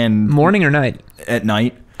 o'clock and... Morning or night? At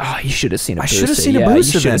night. Oh, you should have seen a Busa. I should have seen a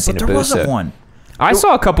Busa then, but there wasn't one. I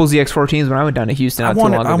saw a couple ZX14s when I went down to Houston not too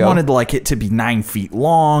long ago. I wanted it to be 9 feet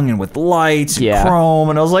long and with lights and chrome,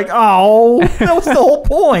 and I was like, oh, that was the whole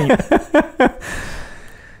point.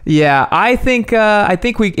 Yeah, I think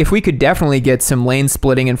if we could definitely get some lane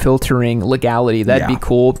splitting and filtering legality, that'd be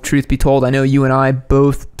cool. Truth be told, I know you and I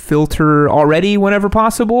both filter already whenever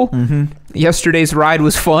possible. Yesterday's ride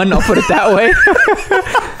was fun, I'll put it that way.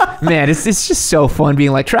 Man, it's just so fun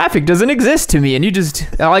being like, traffic doesn't exist to me, and you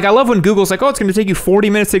just I love when Google's like, oh, it's gonna take you 40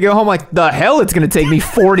 minutes to go home. Like, the hell, it's gonna take me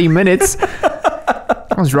 40 minutes.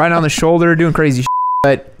 I was riding on the shoulder doing crazy shit,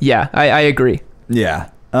 but yeah, I agree.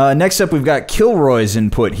 Yeah. Next up, we've got Kilroy's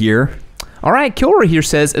input here. All right, Kilroy here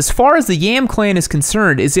says, as far as the Yam clan is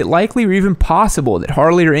concerned, is it likely or even possible that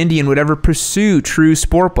Harley or Indian would ever pursue true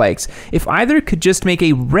sport bikes? If either could just make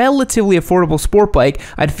a relatively affordable sport bike,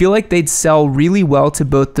 I'd feel like they'd sell really well to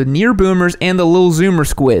both the near boomers and the little zoomer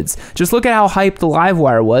squids. Just look at how hyped the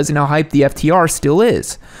Livewire was and how hyped the FTR still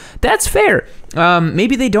is. That's fair.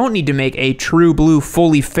 Maybe they don't need to make a true blue,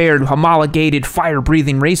 fully faired, homologated,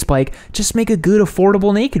 fire-breathing race bike. Just make a good,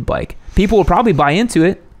 affordable naked bike. People will probably buy into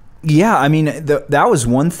it. Yeah, I mean, that was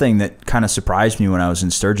one thing that kind of surprised me when I was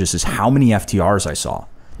in Sturgis is how many FTRs I saw.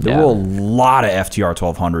 There were a lot of FTR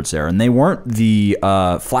 1200s there, and they weren't the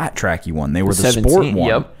flat tracky one. They were the sport one.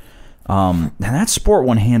 Yep. And that sport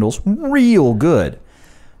one handles real good.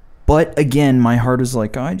 But again, my heart is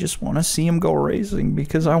like, I just want to see him go racing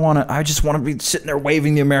because I just want to be sitting there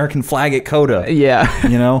waving the American flag at COTA. Yeah.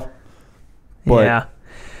 You know? But yeah.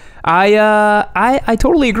 I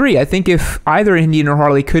totally agree. I think if either Indian or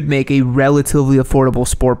Harley could make a relatively affordable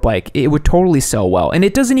sport bike, it would totally sell well. And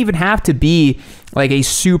it doesn't even have to be like a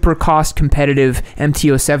super cost competitive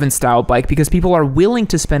MT07 style bike because people are willing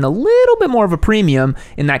to spend a little bit more of a premium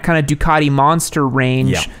in that kind of Ducati monster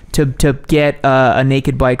range to get a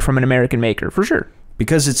naked bike from an American maker, for sure.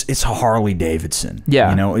 Because it's a Harley Davidson.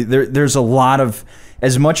 Yeah. You know, there's a lot of,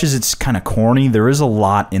 as much as it's kind of corny, there is a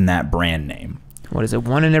lot in that brand name. What is it?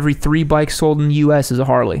 1 in every 3 bikes sold in the U.S. is a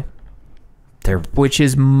Harley. Which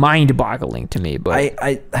is mind-boggling to me. But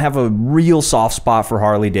I have a real soft spot for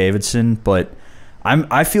Harley Davidson, but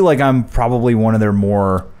I feel like I'm probably one of their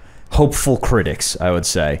more hopeful critics, I would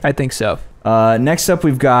say. I think so. Next up,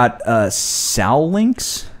 we've got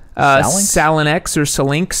Salinx. Salinex or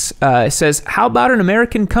Salinx says, how about an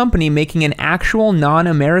American company making an actual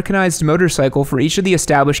non-Americanized motorcycle for each of the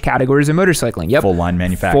established categories of motorcycling? Yep. Full line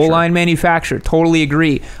manufacturer. Full line manufacturer. Totally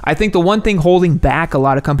agree. I think the one thing holding back a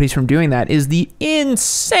lot of companies from doing that is the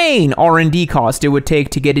insane R&D cost it would take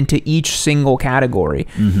to get into each single category.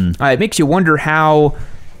 It makes you wonder how,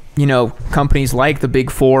 you know, companies like the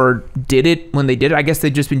Big Four did it when they did it. I guess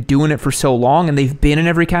they've just been doing it for so long and they've been in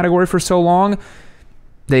every category for so long.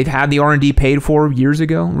 They've had the R&D paid for years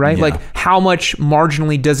ago, right? Yeah. Like, how much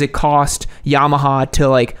marginally does it cost Yamaha to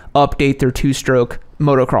like update their 2-stroke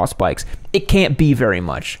motocross bikes? It can't be very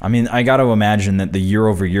much. I mean, I got to imagine that the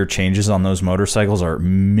year-over-year changes on those motorcycles are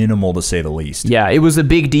minimal to say the least. Yeah, it was a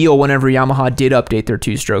big deal whenever Yamaha did update their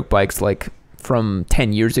 2-stroke bikes, like from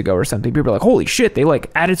 10 years ago or something. People were like, holy shit, they like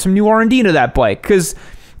added some new R&D to that bike. Because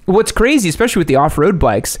what's crazy, especially with the off-road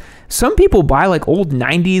bikes, some people buy like old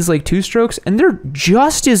 90s like 2-strokes and they're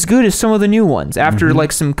just as good as some of the new ones after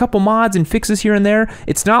like some couple mods and fixes here and there.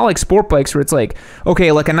 It's not like sport bikes where it's like,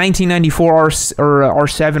 okay, like a 1994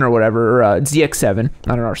 R7 or whatever, or ZX7,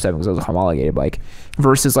 not an R7 because it was a homologated bike,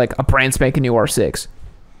 versus like a brand spanking new R6.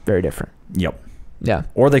 Very different. Yep. Yeah.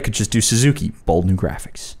 Or they could just do Suzuki. Bold new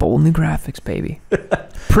graphics. Bold new graphics, baby.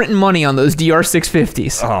 Printing money on those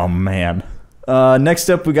DR650s. Oh, man. Next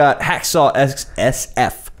up, we got Hacksaw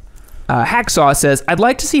SF. Hacksaw says, I'd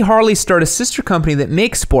like to see Harley start a sister company that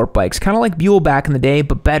makes sport bikes, kind of like Buell back in the day,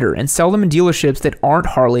 but better, and sell them in dealerships that aren't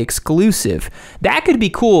Harley exclusive. That could be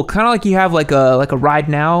cool, kind of like you have like a Ride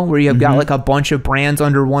Now, where you've got like a bunch of brands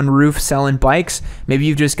under one roof selling bikes. Maybe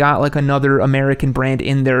you've just got like another American brand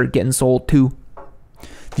in there getting sold too.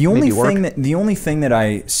 The only thing that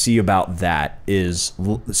I see about that is,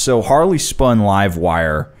 so Harley spun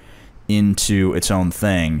Livewire into its own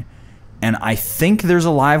thing. And I think there's a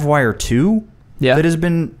Livewire 2 that has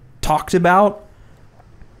been talked about.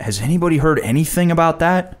 Has anybody heard anything about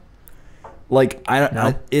that? Like,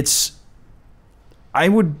 I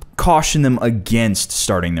would caution them against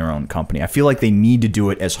starting their own company. I feel like they need to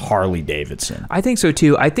do it as Harley Davidson. I think so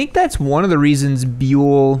too. I think that's one of the reasons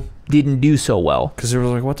Buell didn't do so well. Because they were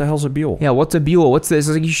like, what the hell's a Buell? Yeah, what's a Buell? What's this?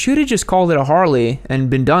 It's like, you should have just called it a Harley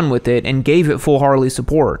and been done with it and gave it full Harley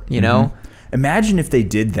support, you know? Imagine if they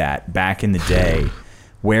did that back in the day,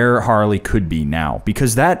 where Harley could be now.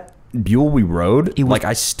 Because that Buell we rode, like,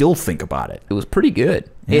 I still think about it. It was pretty good.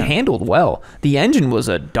 Yeah. It handled well. The engine was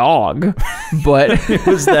a dog, but it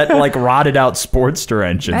was that like rotted out Sportster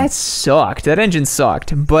engine. That sucked. That engine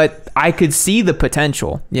sucked, but I could see the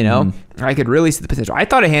potential, you know? I could really see the potential. I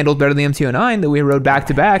thought it handled better than the MT09 that we rode back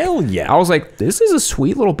to back. Hell yeah. I was like, this is a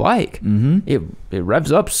sweet little bike. It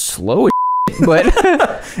revs up slow as but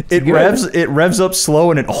it revs up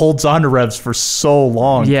slow and it holds on to revs for so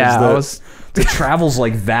long. Yeah, it travels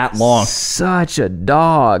like that long. Such a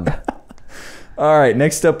dog. All right,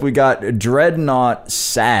 next up we got Dreadnought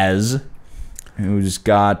Saz, who's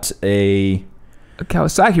got a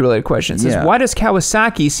Kawasaki related question. It says, why does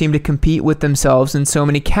Kawasaki seem to compete with themselves in so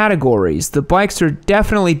many categories? The bikes are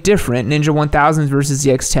definitely different, Ninja 1000s versus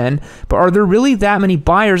ZX10, but are there really that many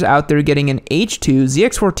buyers out there getting an H2,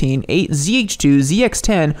 ZX14, ZH2,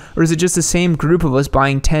 ZX10, or is it just the same group of us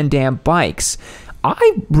buying 10 damn bikes?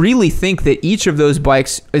 I really think that each of those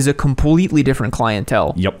bikes is a completely different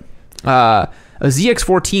clientele. Yep. A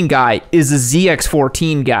ZX14 guy is a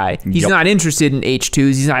ZX14 guy. He's not interested in H2s.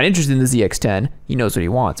 He's not interested in the ZX10. He knows what he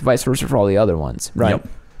wants. Vice versa for all the other ones, right? Yep.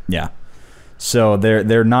 Yeah. So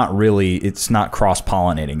they're not really, it's not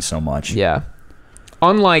cross-pollinating so much. Yeah.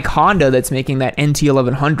 Unlike Honda that's making that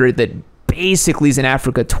NT1100 that basically is an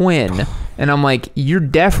Africa twin. And I'm like, you're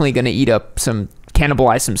definitely going to eat up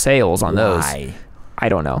cannibalize some sales on those. Why? I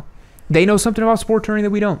don't know. They know something about sport touring that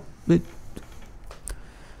we don't. I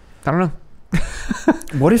don't know.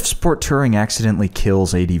 What if sport touring accidentally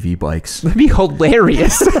kills ADV bikes? That'd be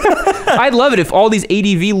hilarious. I'd love it if all these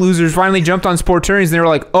ADV losers finally jumped on sport touring and they were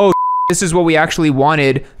like, oh, this is what we actually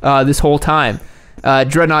wanted this whole time.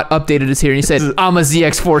 Dreadnought updated us here and he said, I'm a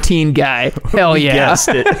ZX14 guy. Hell yeah. Guessed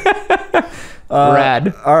it.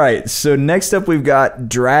 Rad. All right, so next up we've got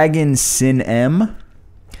Dragon Sin M.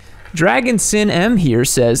 Dragon Sin M here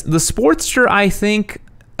says, the Sportster, I think,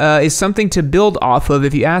 is something to build off of.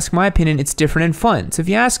 If you ask my opinion, it's different and fun. So if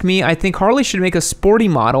you ask me, I think Harley should make a sporty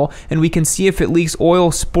model and we can see if it leaks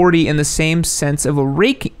oil sporty in the same sense of a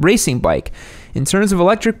racing bike. In terms of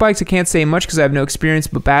electric bikes, I can't say much because I have no experience,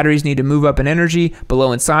 but batteries need to move up in energy,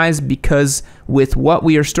 below in size, because with what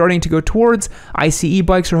we are starting to go towards, ICE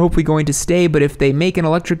bikes are hopefully going to stay, but if they make an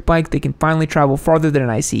electric bike, they can finally travel farther than an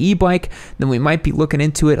ICE bike, then we might be looking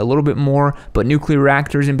into it a little bit more, but nuclear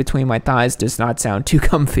reactors in between my thighs does not sound too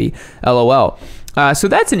comfy, LOL. So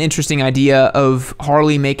that's an interesting idea of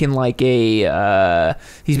Harley making like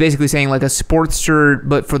he's basically saying like a Sportster,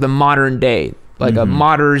 but for the modern day. Like a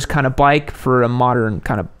modder's kind of bike for a modern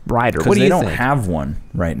kind of rider. What do you think? Because they don't have one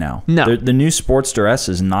right now. No. The new Sportster S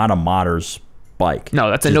is not a modder's bike. No,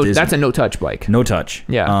 that's a no-touch bike. No touch.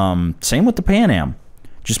 Yeah. Same with the Pan Am.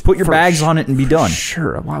 Just put your bags on it and be done.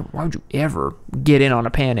 Sure. Why would you ever get in on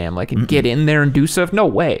a Pan Am? Like, get in there and do stuff? No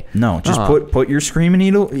way. No, just put your Screaming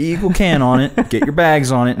Eagle can on it, get your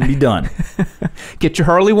bags on it, and be done. Get your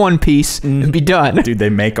Harley one piece and be done. Dude, they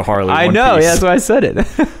make a Harley one piece. I know, yeah, that's why I said it.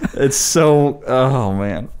 It's so, oh,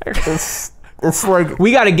 man. It's like,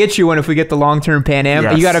 we got to get you one if we get the long-term Pan Am.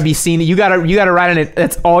 Yes. You got to be seen. You got to ride on it.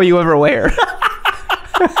 That's all you ever wear.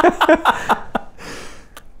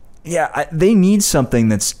 Yeah, they need something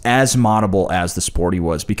that's as moddable as the Sporty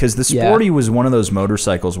was, because the Sporty was one of those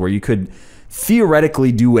motorcycles where you could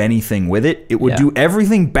theoretically do anything with it. It would do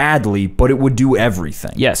everything badly, but it would do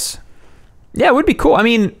everything. Yes. Yeah, it would be cool. I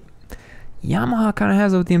mean, Yamaha kind of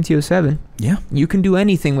has it with the MT07. Yeah. You can do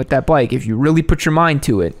anything with that bike if you really put your mind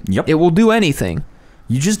to it. Yep. It will do anything.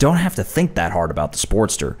 You just don't have to think that hard about the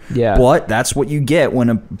Sportster. Yeah. But that's what you get when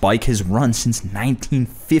a bike has run since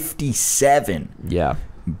 1957. Yeah.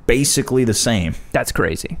 Basically the same. That's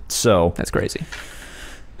crazy. So that's crazy.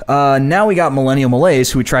 Now we got Millennial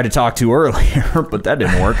Malaise, who we tried to talk to earlier, but that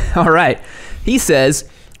didn't work. All right. He says,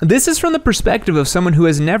 this is from the perspective of someone who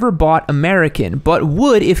has never bought American, but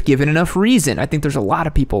would if given enough reason. I think there's a lot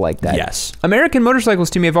of people like that. Yes. American motorcycles,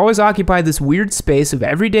 to me, have always occupied this weird space of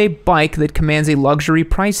everyday bike that commands a luxury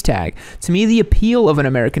price tag. To me, the appeal of an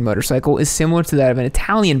American motorcycle is similar to that of an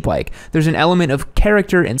Italian bike. There's an element of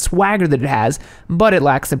character and swagger that it has, but it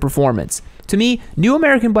lacks the performance. To me, new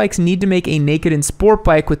American bikes need to make a naked and sport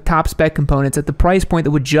bike with top spec components at the price point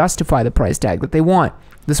that would justify the price tag that they want.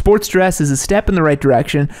 The sports dress is a step in the right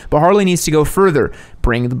direction, but Harley needs to go further.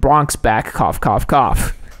 Bring the Bronx back, cough, cough,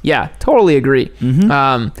 cough. Yeah, totally agree.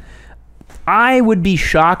 Mm-hmm. I would be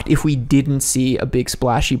shocked if we didn't see a big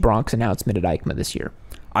splashy Bronx announcement at EICMA this year.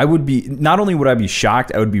 I would be, not only would I be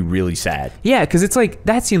shocked, I would be really sad. Yeah, because it's like,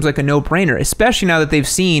 that seems like a no-brainer, especially now that they've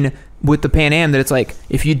seen with the Pan Am that it's like,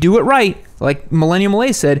 if you do it right, like Millennium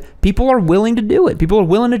Malay said, people are willing to do it. People are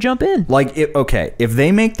willing to jump in. Like, if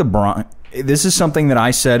they make the Bronx, this is something that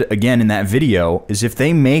I said again in that video, is if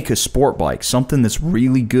they make a sport bike, something that's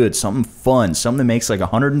really good, something fun, something that makes like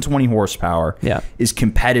 120 horsepower, is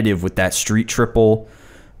competitive with that street triple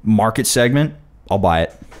market segment, I'll buy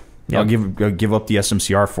it. Yep. I'll give up the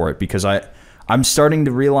SMCR for it, because I'm starting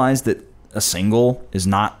to realize that a single is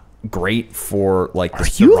not great for like the Are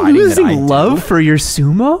you riding losing that I love do. for your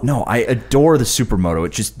Sumo? No, I adore the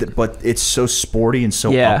Supermoto. But it's so sporty and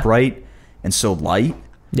so upright and so light.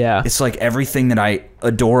 Yeah. It's like everything that I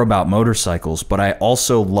adore about motorcycles, but I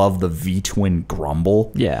also love the V-twin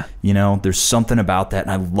grumble. Yeah. You know, there's something about that,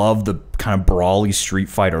 and I love the kind of brawly Street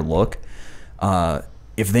Fighter look.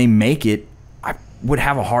 If they make it, I would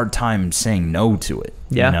have a hard time saying no to it.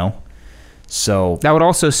 Yeah. You know? So that would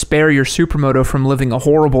also spare your Supermoto from living a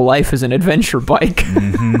horrible life as an adventure bike.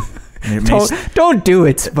 Mm-hmm. Don't do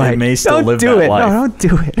it, Spike. It may still live do that it. life. No, don't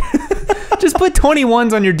do it. Just put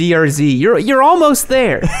 21s on your DRZ. You're almost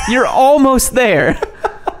there. You're almost there.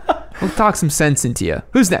 We'll talk some sense into you.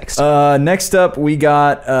 Who's next? Next up, we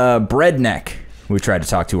got Breadneck, who we tried to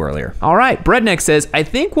talk to earlier. All right. Breadneck says, I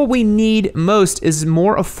think what we need most is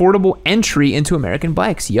more affordable entry into American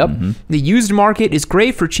bikes. Yup. Mm-hmm. The used market is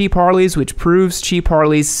great for cheap Harleys, which proves cheap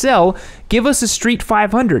Harleys sell. Give us a Street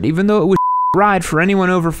 500, even though it was ride for anyone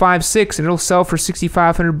over 5'6", and it'll sell for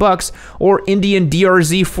 $6,500, or Indian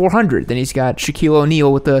DRZ 400. Then he's got Shaquille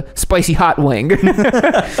O'Neal with the spicy hot wing.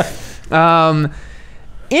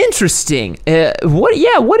 Interesting. What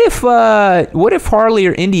if Harley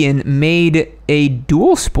or Indian made a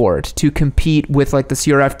dual sport to compete with like the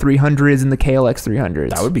CRF 300s and the KLX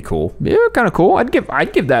 300s? That would be cool. Yeah, kind of cool. I'd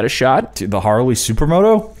give that a shot. The Harley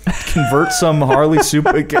Supermoto? Convert some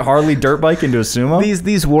Harley dirt bike into a Sumo?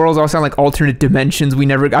 These worlds all sound like alternate dimensions we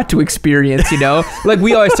never got to experience, you know? Like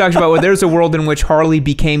we always talked about, well, there's a world in which Harley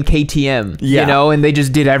became KTM, you know, and they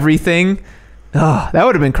just did everything. Oh, that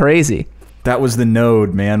would have been crazy. That was the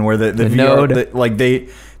node, man, where the VR, node. like they,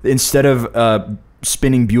 instead of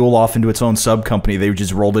spinning Buell off into its own sub company, they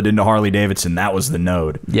just rolled it into Harley Davidson. That was the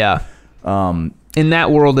node. Yeah. In that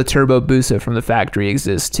world, the Turbo Busa from the factory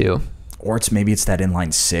exists too. Or maybe it's that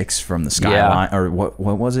inline 6 from the Skyline, or what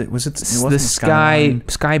was it? Was it the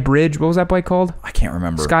Sky Bridge? What was that bike called? I can't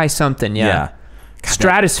remember. Sky something, yeah. God,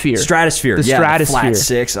 Stratosphere. The Stratosphere. The flat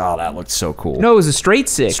 6. Oh, that looked so cool. No, it was a straight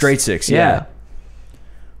 6. Straight 6, yeah.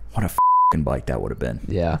 What a fucking bike that would have been.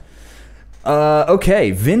 Yeah.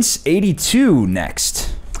 Okay, Vince82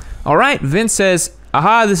 next. All right, Vince says,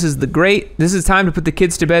 aha, this is time to put the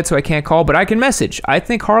kids to bed, so I can't call, but I can message. I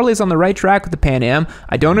think Harley's on the right track with the Pan Am.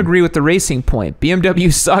 I don't agree with the racing point.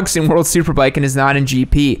 BMW sucks in World Superbike and is not in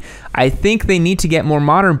GP. I think they need to get more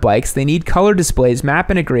modern bikes. They need color displays,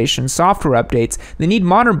 map integration, software updates. They need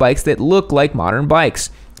modern bikes that look like modern bikes.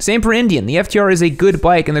 Same for Indian. The FTR is a good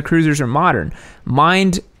bike and the cruisers are modern.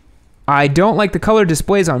 I don't like the color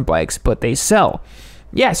displays on bikes, but they sell.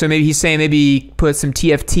 Yeah, so maybe he's saying maybe put some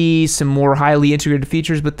TFT, some more highly integrated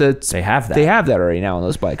features, but they have that. They have that already now on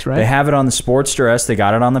those bikes, right? They have it on the Sportster S. They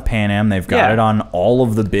got it on the Pan Am. They've got it on all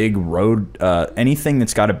of the big road. Anything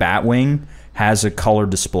that's got a bat wing has a color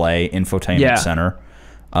display infotainment center.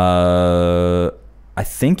 I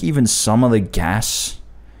think even some of the gas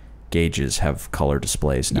gauges have color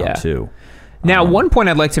displays now too. Now, one point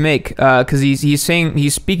I'd like to make, because he's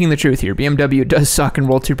speaking the truth here. BMW does suck in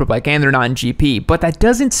World Superbike, and they're not in GP. But that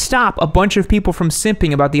doesn't stop a bunch of people from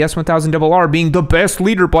simping about the S1000RR being the best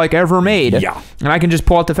leader bike ever made. Yeah. And I can just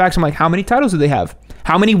pull out the facts. I'm like, how many titles do they have?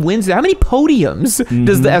 How many wins? How many podiums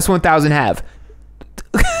does the S1000 have?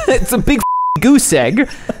 It's a big goose egg.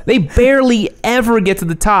 They barely ever get to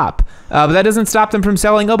the top. But that doesn't stop them from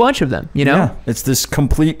selling a bunch of them, you know? Yeah, it's this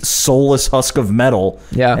complete soulless husk of metal.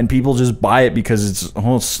 Yeah. And people just buy it because it's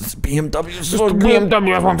BMW. It's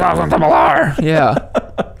BMW S1000RR. Yeah.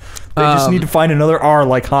 They just need to find another R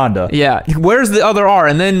like Honda. Yeah. Where's the other R?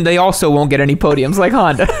 And then they also won't get any podiums like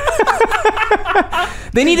Honda.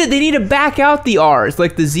 They need to back out the R's,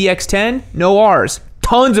 like the ZX10, no R's.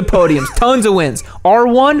 Tons of podiums, tons of wins.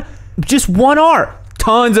 R1, just one R.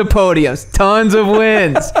 Tons of podiums, tons of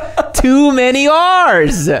wins. Too many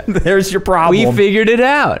R's. There's your problem. We figured it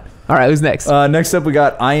out. All right, who's next? Next up, we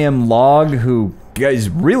got I Am Log, who is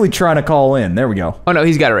really trying to call in. There we go. Oh, no,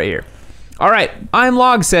 he's got it right here. All right, I'm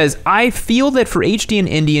Log says, I feel that for HD and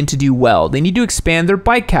Indian to do well, they need to expand their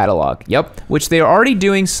bike catalog. Yep, which they are already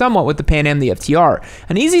doing somewhat with the Pan Am, the FTR.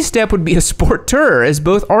 An easy step would be a Sport Tourer, as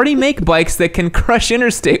both already make bikes that can crush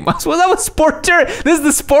interstate miles. Well, that was Sport Tourer. This is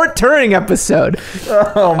the Sport Touring episode.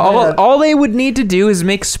 Oh, man. All they would need to do is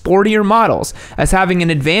make sportier models. As having an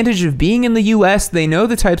advantage of being in the US, they know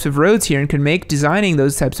the types of roads here and can make designing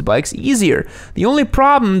those types of bikes easier. The only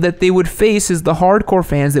problem that they would face is the hardcore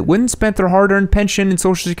fans that wouldn't spend their hard-earned pension and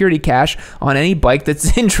social security cash on any bike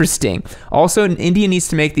that's interesting. Also, India needs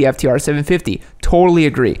to make the FTR 750. Totally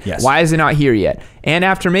agree. Yes. Why is it not here yet? And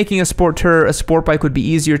after making a Sport Tourer, a sport bike would be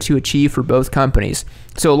easier to achieve for both companies.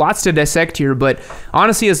 So lots to dissect here, but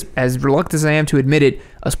honestly, as reluctant as I am to admit it,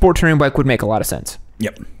 a Sport Touring bike would make a lot of sense.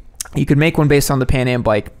 Yep. You could make one based on the Pan Am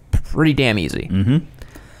bike pretty damn easy. Mm-hmm.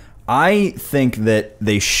 I think that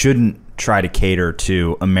they shouldn't try to cater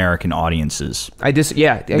to American audiences. I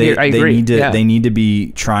agree. They need to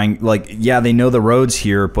be trying, like, yeah, they know the roads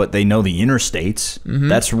here, but they know the interstates. Mm-hmm.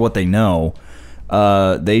 That's what they know.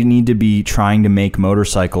 They need to be trying to make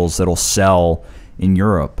motorcycles that'll sell in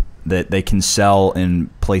Europe, that they can sell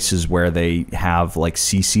in places where they have like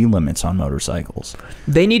CC limits on motorcycles.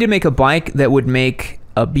 They need to make a bike that would make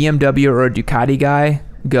a BMW or a Ducati guy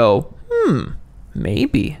go,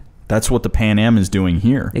 maybe. That's what the Pan Am is doing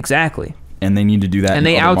here. Exactly. And they need to do that. And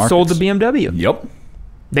they outsold the BMW. Yep.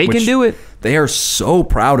 They can do it. They are so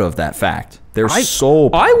proud of that fact. They're so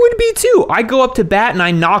proud. I would be too. I go up to bat and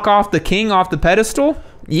I knock off the king off the pedestal.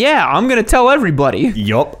 Yeah, I'm going to tell everybody.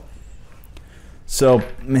 Yup. So,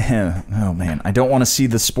 man, oh man, I don't want to see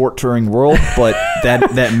the sport touring world, but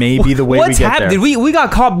that may be the way we get there. We got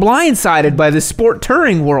caught blindsided by the sport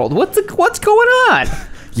touring world. What's going on?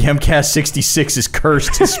 Yamcast 66 is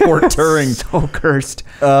cursed to sport touring. So cursed.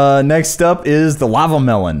 Next up is the Lava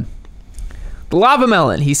Melon. The Lava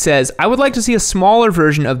Melon, he says, I would like to see a smaller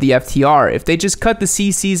version of the FTR. If they just cut the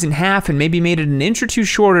CCs in half and maybe made it an inch or two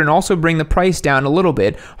shorter and also bring the price down a little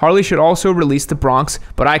bit. Harley should also release the Bronx,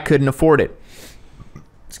 but I couldn't afford it.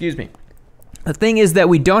 Excuse me. The thing is that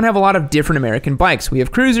we don't have a lot of different American bikes. We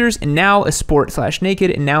have cruisers, and now a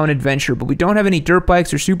sport/naked, and now an adventure, but we don't have any dirt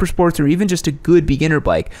bikes or super sports or even just a good beginner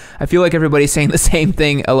bike. I feel like everybody's saying the same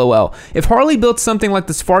thing, LOL. If Harley built something like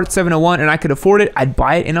the Spark 701 and I could afford it, I'd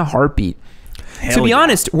buy it in a heartbeat. To be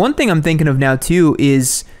honest, one thing I'm thinking of now too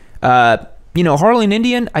is, Harley and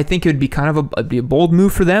Indian, I think it would be kind of a bold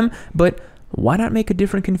move for them, but why not make a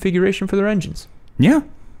different configuration for their engines? Yeah.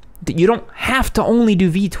 You don't have to only do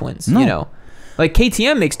V-twins, No. Like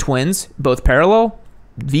KTM makes twins, both parallel,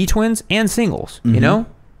 V-twins, and singles,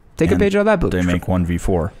 Take a page out of that book. They make one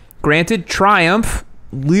V4. Granted, Triumph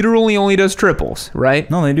literally only does triples, right?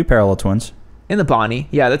 No, they do parallel twins. In the Bonnie.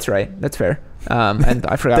 Yeah, that's right. That's fair. And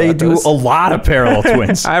I forgot about They those. do a lot of parallel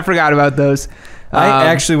twins. I forgot about those. I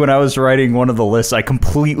actually, when I was writing one of the lists, I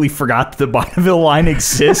completely forgot the Bonneville line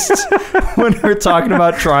exists. When we were talking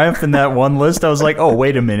about Triumph in that one list, I was like, oh,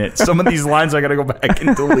 wait a minute. Some of these lines I got to go back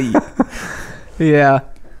and delete. Yeah.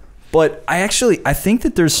 But I think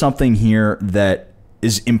that there's something here that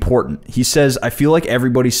is important. He says, I feel like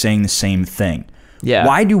everybody's saying the same thing. Yeah.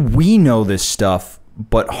 Why do we know this stuff,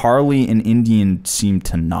 but Harley and Indian seem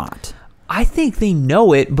to not? I think they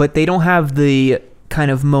know it, but they don't have the kind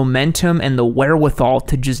of momentum and the wherewithal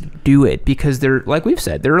to just do it because they're, like we've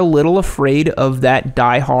said, they're a little afraid of that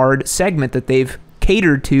die-hard segment that they've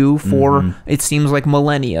catered to for, it seems like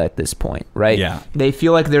millennia at this point, right? Yeah. They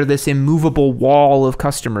feel like they're this immovable wall of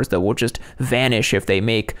customers that will just vanish if they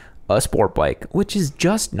make a sport bike, which is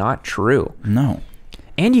just not true. No.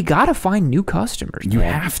 And you got to find new customers. You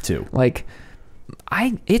man. have to. Like,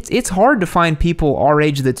 it's hard to find people our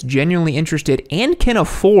age that's genuinely interested and can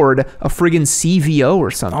afford a friggin' CVO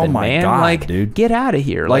or something. Oh my man. God, like, dude! Get out of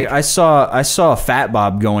here! Like I saw a Fat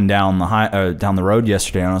Bob going down the road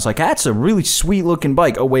yesterday, and I was like, "That's a really sweet looking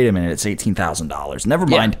bike." Oh wait a minute, it's $18,000. Never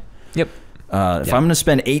mind. Yep. If I'm gonna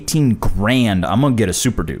spend $18,000, I'm gonna get a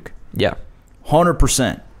Super Duke. Yeah.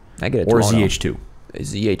 100%. I get it. Or ZH2.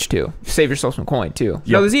 ZH2. Save yourself some coin, too. Yep.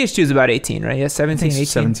 No, the ZH2 is about 18, right? Yeah, 17, 18.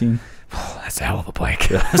 17. Oh, that's a hell of a bike.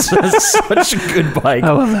 That's such a good bike.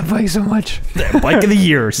 I love that bike so much. Bike of the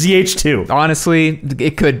year, ZH2. Honestly,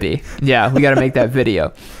 it could be. Yeah, we got to make that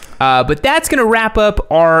video. But that's going to wrap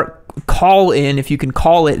up our call-in, if you can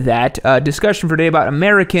call it that, discussion for today about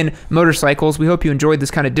American motorcycles. We hope you enjoyed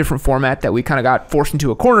this kind of different format that we kind of got forced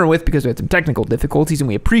into a corner with because we had some technical difficulties, and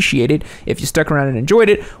we appreciate it if you stuck around and enjoyed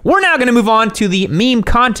it. We're now going to move on to the meme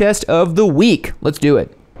contest of the week. Let's do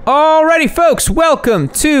it. Alrighty, folks, welcome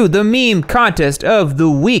to the meme contest of the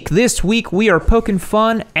week. This week, we are poking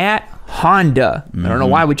fun at Honda. I don't know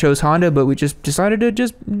why we chose Honda, but we just decided to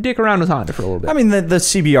just dick around with Honda for a little bit. I mean, the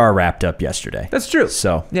CBR wrapped up yesterday. That's true.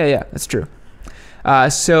 So yeah, that's true.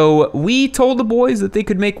 So we told the boys that they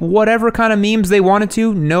could make whatever kind of memes they wanted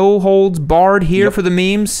to. No holds barred here for the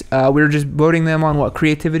memes. We were just voting them on what?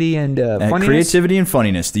 Creativity and funniness? Creativity and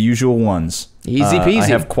funniness, the usual ones. Easy peasy. I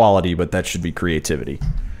have quality, but that should be creativity.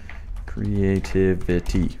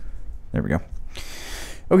 Creativity. There we go.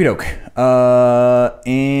 Okie doke.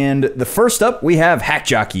 And the first up, we have Hack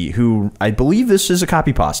Jockey, who I believe this is a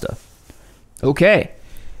copy pasta. Okay.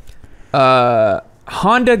 Honda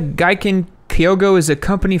Gaiken Kyogo is a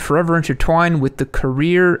company forever intertwined with the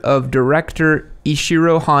career of director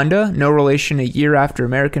Ishiro Honda. No relation. A year after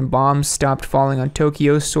American bombs stopped falling on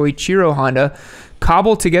Tokyo, Soichiro Honda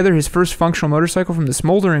cobbled together his first functional motorcycle from the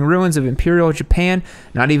smoldering ruins of Imperial Japan.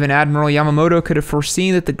 Not even Admiral Yamamoto could have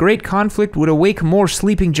foreseen that the Great Conflict would awake more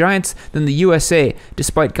sleeping giants than the USA.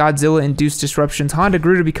 Despite Godzilla-induced disruptions, Honda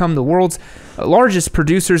grew to become the world's largest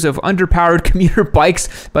producers of underpowered commuter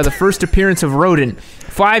bikes by the first appearance of Rodin.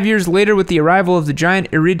 5 years later, with the arrival of the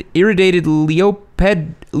giant iridated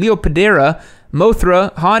Leopardera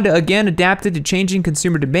Mothra, Honda again adapted to changing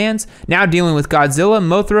consumer demands. Now dealing with Godzilla,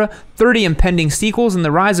 Mothra, 30 impending sequels, and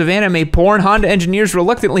the rise of anime porn, Honda engineers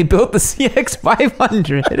reluctantly built the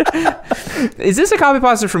CX-500. Is this a copy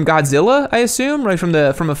pasta from Godzilla, I assume? Right, from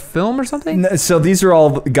a film or something? No, so these are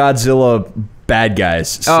all Godzilla bad guys.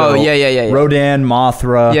 So yeah. Rodan,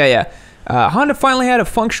 Mothra. Yeah. Honda finally had a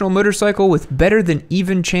functional motorcycle with better than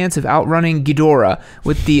even chance of outrunning Ghidorah.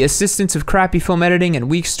 With the assistance of crappy film editing and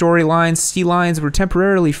weak storylines, Sea Lions were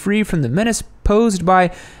temporarily free from the menace posed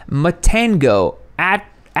by Matango,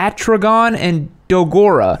 Atragon, and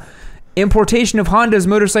Dogora. Importation of Honda's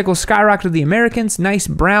motorcycles skyrocketed to the Americans. Nice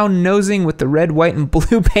brown nosing with the red, white, and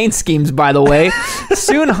blue paint schemes, by the way.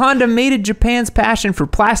 Soon, Honda mated Japan's passion for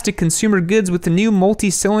plastic consumer goods with the new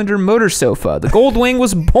multi-cylinder motor sofa. The Goldwing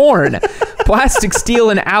was born. Plastic, steel,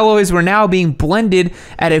 and alloys were now being blended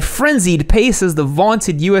at a frenzied pace as the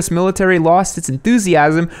vaunted U.S. military lost its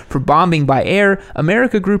enthusiasm for bombing by air.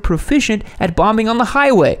 America grew proficient at bombing on the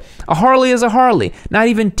highway. A Harley is a Harley. Not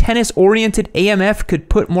even tennis-oriented AMF could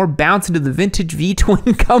put more bounce into the vintage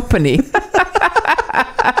V-twin company.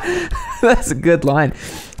 That's a good line.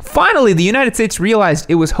 Finally, the United States realized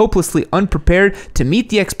it was hopelessly unprepared to meet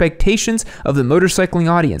the expectations of the motorcycling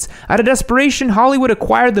audience. Out of desperation, Hollywood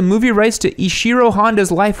acquired the movie rights to Ishiro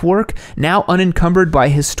Honda's life work. Now unencumbered by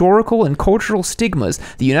historical and cultural stigmas,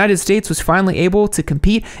 the United States was finally able to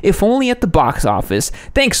compete, if only at the box office.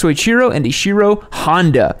 Thanks, Soichiro and Ishiro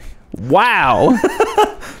Honda. Wow.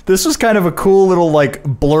 This was kind of a cool little like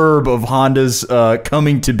blurb of Honda's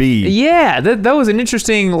coming to be. Yeah, that was an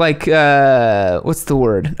interesting what's the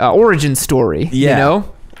word? Origin story. Yeah. You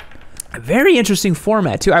know? A very interesting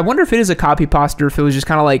format too. I wonder if it is a copy pasta or if it was just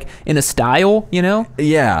kind of like in a style, you know?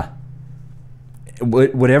 Yeah.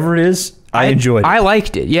 Whatever it is, I enjoyed it. I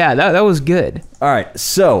liked it. Yeah, that was good. All right,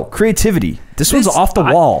 so creativity. This one's off the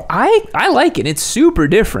wall. I like it. It's super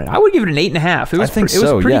different. I would give it an 8.5. It was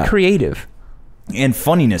pretty creative. And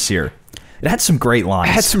funniness here. It had some great lines.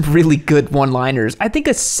 It had some really good one-liners. I think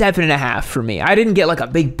a 7.5 for me. I didn't get like a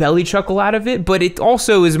big belly chuckle out of it, but it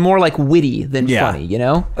also is more like witty than funny, you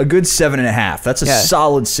know? A good 7.5. That's a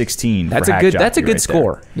solid 16. That's a good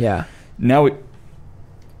score. There. Yeah. Now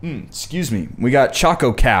excuse me. We got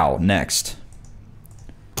Choco Cow next.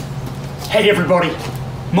 Hey everybody,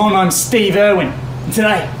 my name's Steve Irwin, and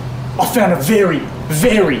today I found a very,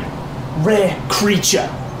 very rare creature.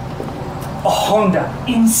 A Honda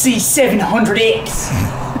NC700X.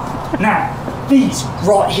 Now, these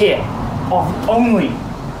right here are only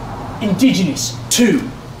indigenous to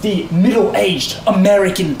the middle-aged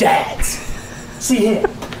American dads. See here,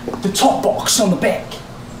 the top box on the back.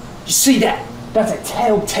 You see that? That's a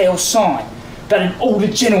telltale sign that an older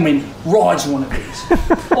gentleman rides one of these.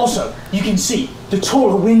 Also, you can see the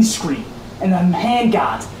taller windscreen and the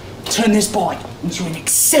handguards turn this bike into an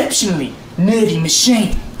exceptionally nerdy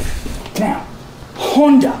machine. Now,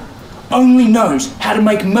 Honda only knows how to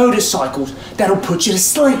make motorcycles that'll put you to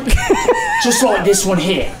sleep. Just like this one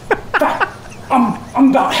here. In fact, I'm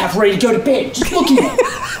about half ready to go to bed, just looking at it.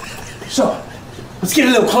 So, let's get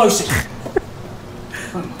a little closer.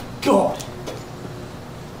 Oh my God.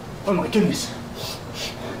 Oh my goodness.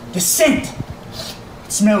 The scent.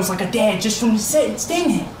 It smells like a dad just from the scent. It's in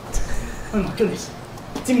here. Oh my goodness.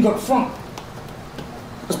 It's even got a front.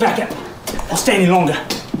 Let's back up. I'll stand any longer.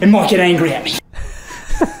 It might get angry at me.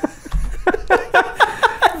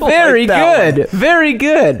 Very good. Very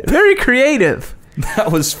good. Very creative.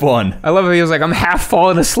 That was fun. I love how he was like, I'm half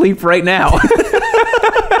falling asleep right now.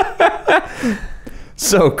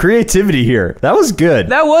 So creativity here. That was good.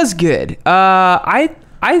 That was good. I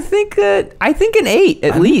think an 8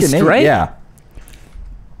 at least, an 8, right? Yeah.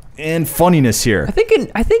 And funniness here. I think an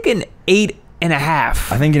 8.5.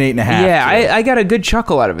 I think an 8.5. Yeah, I got a good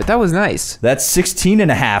chuckle out of it. That was nice. That's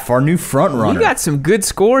 16.5, our new front runner. You got some good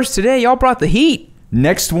scores today. Y'all brought the heat.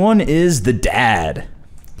 Next one is the dad.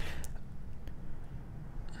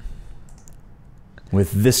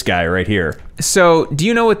 With this guy right here. So, do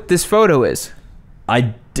you know what this photo is?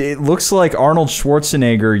 It looks like Arnold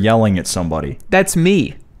Schwarzenegger yelling at somebody. That's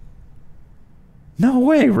me. No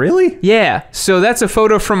way, really? Yeah, so that's a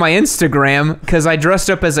photo from my Instagram because I dressed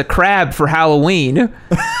up as a crab for Halloween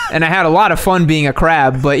and I had a lot of fun being a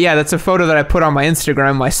crab, but yeah, that's a photo that I put on my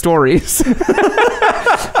Instagram, my stories.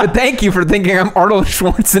 But thank you for thinking I'm Arnold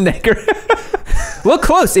Schwarzenegger. Look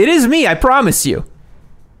close, it is me, I promise you.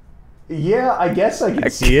 Yeah, I guess I can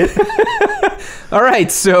see it. All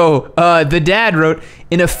right, so the dad wrote,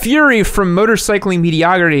 in a fury from motorcycling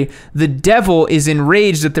mediocrity, the devil is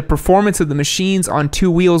enraged at the performance of the machines on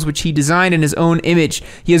two wheels which he designed in his own image.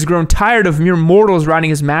 He has grown tired of mere mortals riding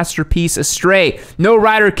his masterpiece astray. No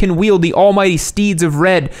rider can wield the almighty steeds of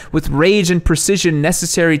red with rage and precision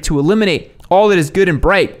necessary to eliminate all that is good and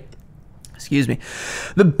bright. Excuse me.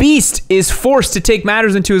 The beast is forced to take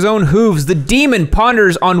matters into his own hooves. The demon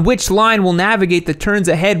ponders on which line will navigate the turns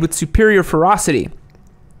ahead with superior ferocity.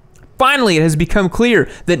 Finally, it has become clear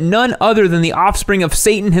that none other than the offspring of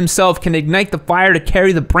Satan himself can ignite the fire to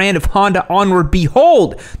carry the brand of Honda onward.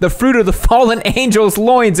 Behold, the fruit of the fallen angel's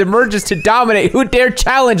loins emerges to dominate. Who dare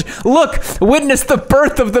challenge? Look, witness the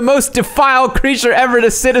birth of the most defiled creature ever to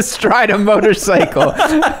sit astride a motorcycle.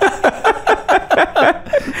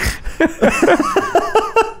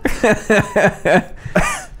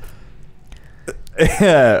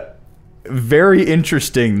 Yeah. Very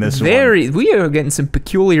interesting, this one. We are getting some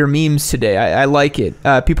peculiar memes today. I like it.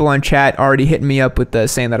 People on chat already hitting me up with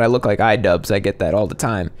saying that I look like iDubbbz. I get that all the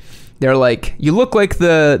time. They're like, you look like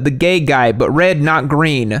the gay guy, but red, not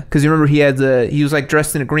green. Because you remember he was like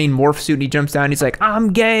dressed in a green morph suit and he jumps down and he's like,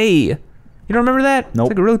 I'm gay. You don't remember that? Nope.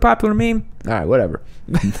 It's like a really popular meme. All right, whatever.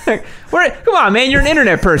 Come on, man. You're an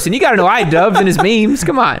internet person. You got to know iDubbbz and his memes.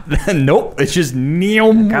 Come on. Nope. It's just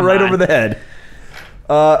right over the head.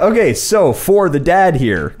 Okay, so for the dad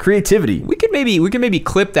here, creativity. We could maybe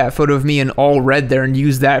clip that photo of me in all red there and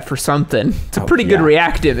use that for something. It's a pretty good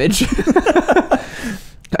React image.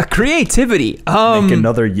 Creativity. Make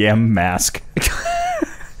another Yam mask.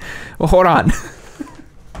 Well, hold on.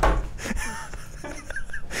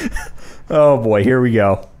 Oh boy, here we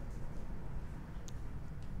go.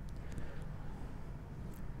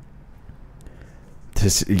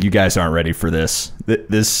 You guys aren't ready for this.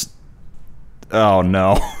 Oh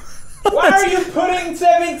no. Why are you putting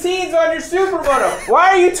 17s on your supermoto?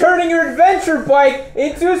 Why are you turning your adventure bike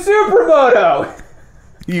into a supermoto?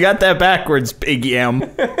 You got that backwards, Big Yam.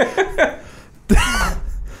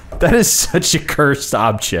 That is such a cursed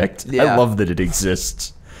object. Yeah. I love that it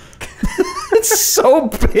exists. It's so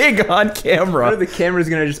big on camera. What if the camera's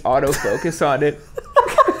gonna just autofocus on it?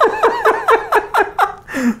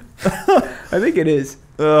 I think it is.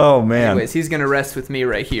 Oh man. Anyways, he's gonna rest with me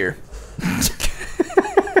right here.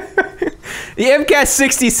 The MCast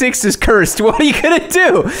 66 is cursed. What are you gonna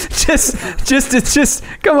do? Just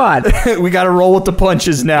come on. We gotta roll with the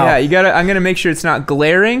punches now. Yeah, you gotta. I'm gonna make sure it's not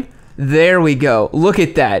glaring. There we go. Look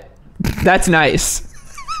at that. That's nice.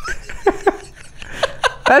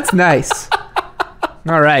 That's nice.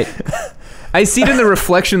 All right. I see it in the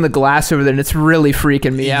reflection in the glass over there, and it's really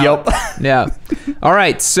freaking me out. Yep. Yeah. All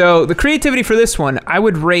right. So the creativity for this one, I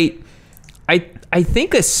would rate. I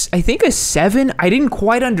think a 7. I didn't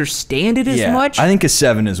quite understand it as much. I think a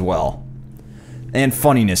 7 as well. And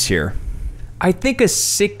funniness here. I think a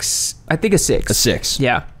 6. A 6.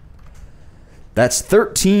 Yeah. That's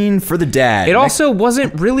 13 for the dad. It also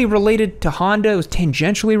wasn't really related to Honda. It was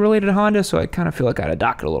tangentially related to Honda, so I kind of feel like I had to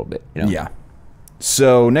dock it a little bit. You know? Yeah.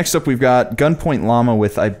 So next up we've got Gunpoint Llama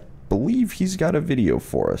with, I believe he's got a video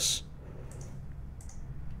for us.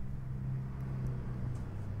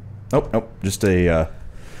 Nope. Just a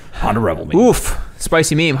Honda Rebel meme. Oof.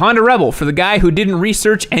 Spicy meme. Honda Rebel for the guy who didn't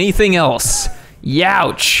research anything else.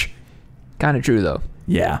 Youch. Kind of true, though.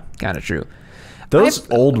 Yeah. Kind of true. Those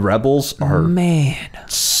old Rebels are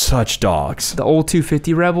such dogs. The old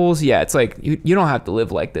 250 Rebels, yeah, it's like you don't have to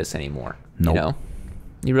live like this anymore. Nope. You know?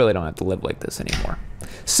 You really don't have to live like this anymore.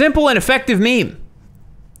 Simple and effective meme.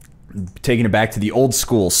 Taking it back to the old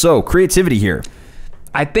school. So, creativity here.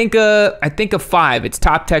 I think a 5. It's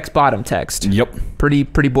top text, bottom text. Yep. Pretty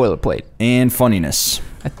boilerplate. And funniness.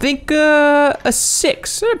 I think a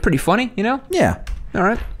 6. Pretty funny, you know? Yeah. All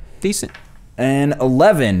right. Decent. And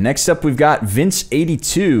 11. Next up, we've got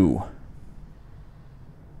Vince82. I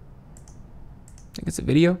think it's a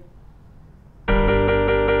video.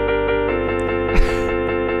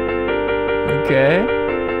 Okay.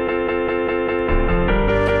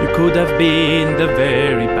 You could have been the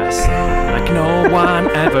very best, like no one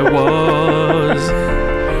ever was.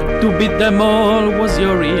 To beat them all was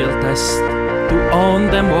your real test. To own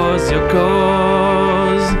them was your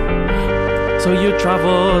cause. So you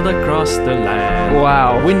traveled across the land.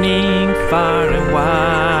 Wow. Winning far and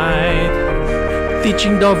wide.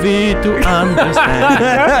 Teaching Dovi to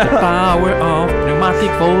understand the power of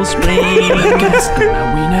pneumatic full spring. Guess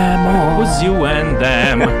gonna win them all. Was you and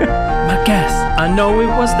them. My guess, I know it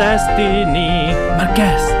was destiny. My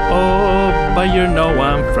guess, oh, but you're no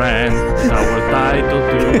one friend. Our title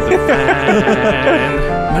to defend.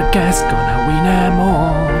 My guess, gonna win them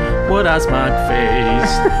all. What a smart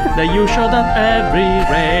face that you showed at every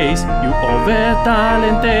race. You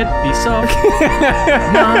over-talented piece of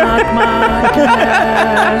not my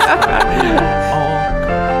guess.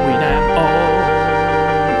 We them all.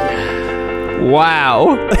 Yeah.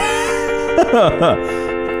 Wow.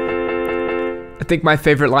 I think my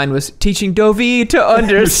favorite line was teaching Dovi to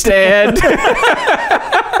understand.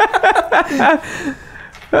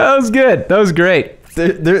 That was good. That was great.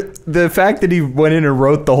 The fact that he went in and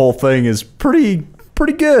wrote the whole thing is pretty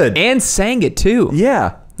good. And sang it too.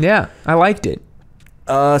 Yeah. Yeah, I liked it.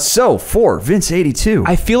 So, for Vince82.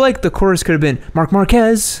 I feel like the chorus could have been Mark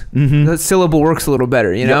Marquez. The syllable works a little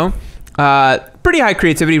better, you know? Pretty high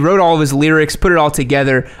creativity. Wrote all of his lyrics, put it all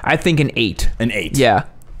together. I think an 8. An 8. Yeah.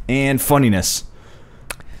 And funniness.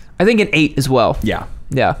 I think an 8 as well. Yeah.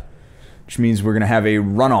 Yeah. Which means we're going to have a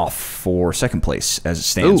runoff for second place as it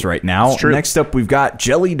stands right now. That's true. Next up, we've got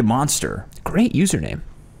Jellied Monster. Great username.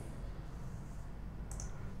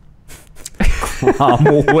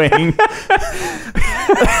 Wing.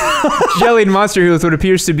 Jellied Monster, who is what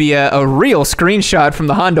appears to be a real screenshot from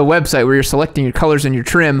the Honda website where you're selecting your colors and your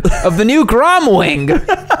trim of the new Grom Wing.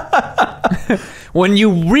 When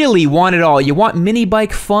you really want it all. You want mini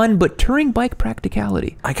bike fun, but touring bike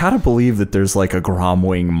practicality. I gotta believe that there's like a Grom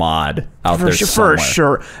Wing mod out there somewhere. For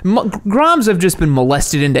sure. Groms have just been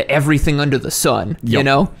molested into everything under the sun, you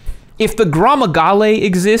know? If the Gromagale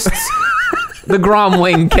exists, the Grom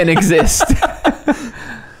Wing can exist.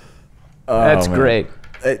 That's great.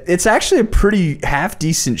 It's actually a pretty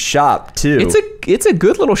half-decent shop, too. It's a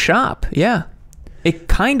good little shop, yeah. It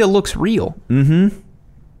kind of looks real. Mm-hmm.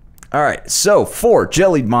 All right, so for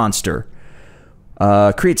Jellied Monster,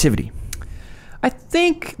 creativity. I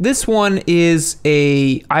think this one is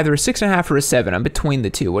either a 6.5 or a 7. I'm between the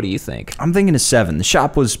two. What do you think? I'm thinking a 7. The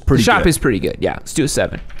shop was pretty good. The shop is pretty good, yeah. Let's do a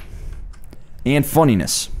 7. And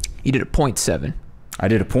funniness. You did a 0.7. I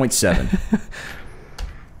did a 0.7.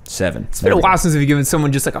 7. It's been a while since we've given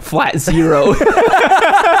someone just like a flat 0.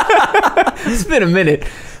 It's been a minute.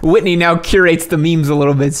 Whitney now curates the memes a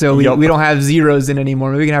little bit, so we don't have zeros in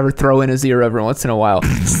anymore. Maybe we can have her throw in a 0 every once in a while.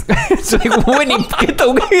 It's like, Whitney,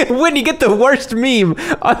 get the worst meme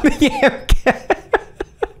on the Yamcast.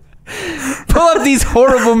 Pull up these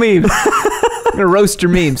horrible memes. I'm gonna roast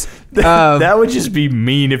your memes. That would just be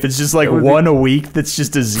mean if it's just like one a week that's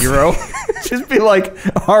just a 0. Just be like,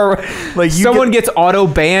 someone gets auto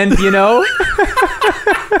banned, you know?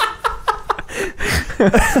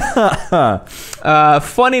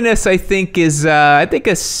 Funniness, I think, is a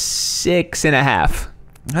 6.5.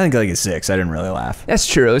 I think like a 6. I didn't really laugh. That's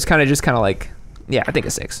true. It's kind of like, yeah, I think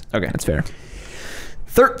a 6. Okay, that's fair.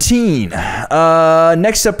 13.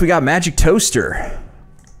 Next up, we got Magic Toaster.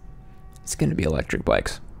 It's gonna be electric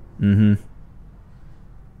bikes. Mm-hmm.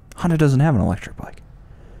 Honda doesn't have an electric bike.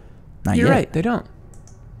 Not You're yet. right. They don't.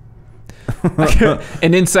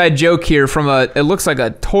 An inside joke here from it looks like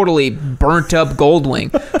a totally burnt up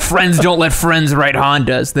Goldwing. Friends don't let friends ride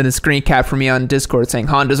Hondas. Then a screen cap from me on Discord saying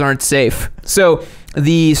Hondas aren't safe. So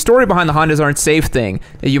the story behind the Hondas aren't safe thing,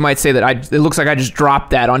 you might say that it looks like I just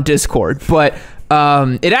dropped that on Discord, but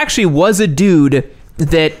it actually was a dude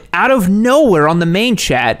that out of nowhere on the main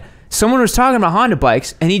chat someone was talking about Honda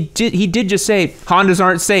bikes, and he did just say Hondas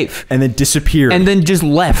aren't safe, and then disappeared, and then just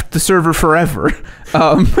left the server forever.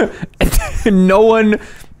 No one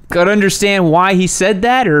could understand why he said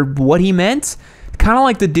that or what he meant. Kind of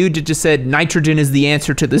like the dude that just said nitrogen is the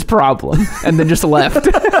answer to this problem, and then just left.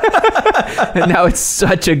 And now it's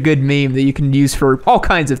such a good meme that you can use for all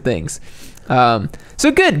kinds of things.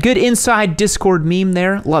 So good inside Discord meme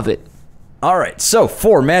there. Love it. All right, so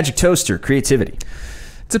for Magic Toaster, creativity.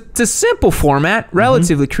 It's a simple format,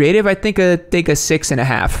 relatively creative. I think a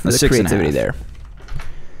 6.5 for the creativity there.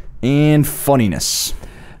 And funniness.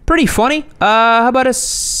 Pretty funny. How about a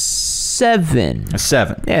 7? A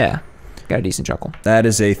 7. Yeah. Got a decent chuckle. That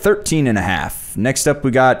is a 13.5. Next up,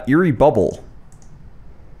 we got Eerie Bubble.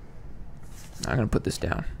 I'm going to put this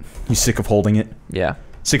down. You sick of holding it? Yeah.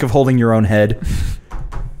 Sick of holding your own head?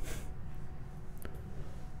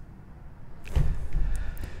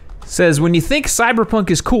 Says, when you think cyberpunk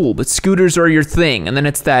is cool, but scooters are your thing, and then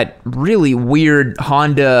it's that really weird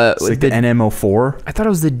Honda... It's like the NM04? I thought it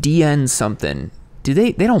was the DN something. Do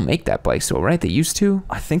they don't make that bike still, right? They used to?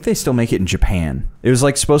 I think they still make it in Japan. It was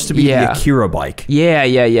like supposed to be the Akira bike.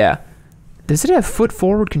 Yeah. Does it have foot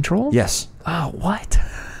forward control? Yes. Oh, what?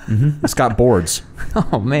 Mm-hmm. It's got boards.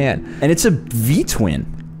 Oh, man. And it's a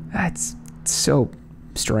V-twin. That's so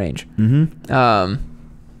strange. Mm-hmm.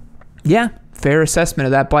 Yeah, fair assessment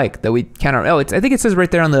of that bike that we kind of... Oh, I think it says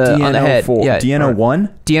right there on the head. Yeah,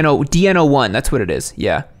 DN01? DN01, that's what it is.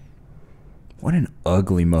 Yeah. What an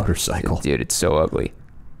ugly motorcycle. Dude, it's so ugly.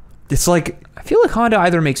 It's like... I feel like Honda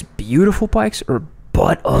either makes beautiful bikes or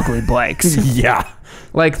butt ugly bikes. Yeah.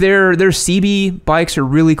 Like their CB bikes are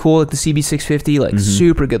really cool, like the CB650, like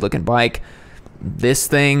super good looking bike. This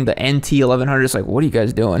thing, the NT1100, is like, what are you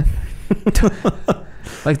guys doing?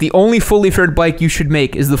 Like the only fully faired bike you should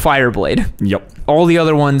make is the Fireblade. Yep. All the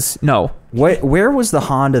other ones, no. Where was the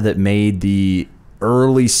Honda that made the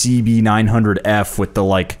early CB900F with the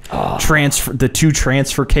the 2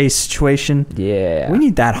 transfer case situation? Yeah. We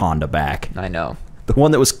need that Honda back. I know. The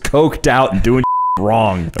one that was coked out and doing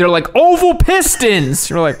wrong. They're like, oval pistons.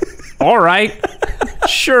 You're like, all right,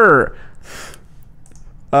 sure.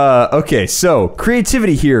 Okay, so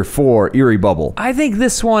creativity here for Eerie Bubble. I think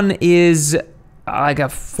this one is like a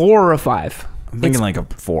 4 or a 5. I'm thinking like a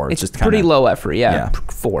 4. It's just pretty low effort. Yeah.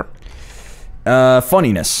 4.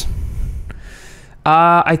 Funniness.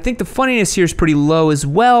 I think the funniness here is pretty low as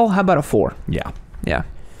well. How about a 4? Yeah. Yeah.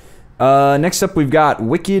 Next up, we've got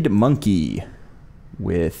Wicked Monkey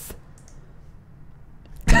with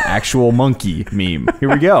an actual monkey meme. Here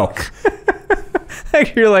we go. I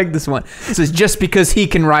actually like this one. It says, just because he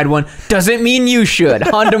can ride one doesn't mean you should.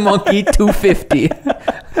 Honda Monkey 250.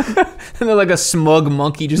 And they're like a smug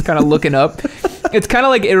monkey just kind of looking up. It's kind of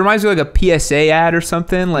like, it reminds me of like a PSA ad or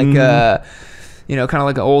something. Like, you know, kind of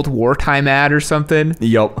like an old wartime ad or something.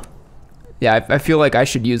 Yup. Yeah, I feel like I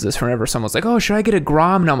should use this whenever someone's like, oh, should I get a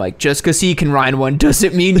Grom? And I'm like, just because he can ride one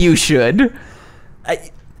doesn't mean you should.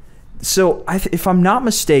 So, if I'm not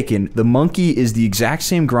mistaken, the Monkey is the exact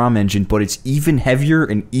same Grom engine, but it's even heavier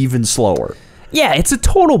and even slower. Yeah, it's a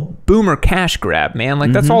total boomer cash grab, man.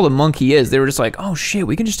 Like, that's all the Monkey is. They were just like, oh, shit,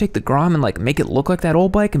 we can just take the Grom and, like, make it look like that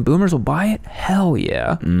old bike and boomers will buy it? Hell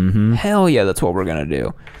yeah. Hell yeah, that's what we're going to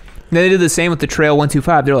do. Then they did the same with the Trail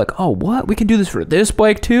 125. They're like, oh, what? We can do this for this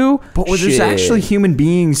bike, too? But there's actually human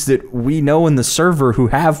beings that we know in the server who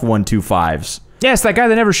have 125s. Yes, that guy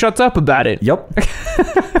that never shuts up about it. Yep.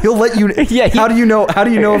 He'll let you... Yeah, how do you know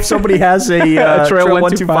if somebody has a Trail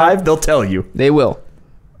 125? They'll tell you. They will.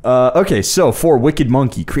 Okay, so for Wicked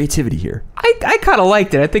Monkey, creativity here. I kind of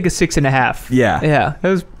liked it. I think a 6.5. Yeah. Yeah,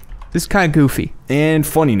 it was kind of goofy. And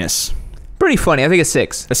funniness. Pretty funny. I think a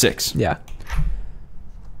 6. A 6. Yeah.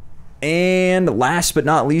 And last but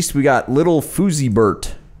not least, we got Little Foozy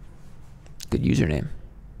Bert. Good username.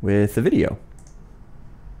 With a video.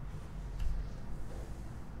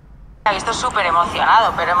 Estoy súper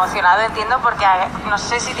emocionado, pero emocionado entiendo porque no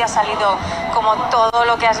sé si te ha salido como todo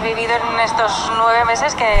lo que has vivido en estos 9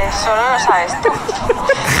 meses que solo lo sabes tú.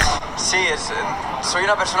 Sí, soy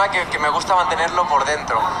una persona que me gusta mantenerlo por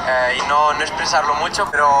dentro y no expresarlo mucho,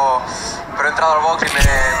 pero he entrado al box y me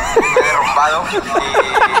he derrumbado y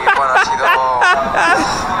bueno, ha sido...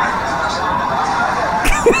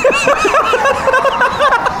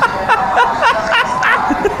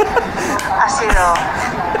 Ha sido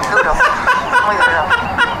duro, muy duro,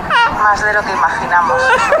 más de lo que imaginamos.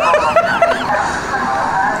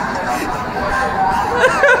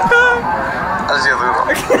 Ha sido duro.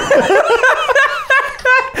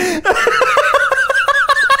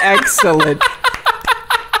 Excellent.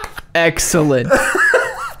 Excellent.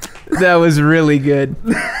 That was really good.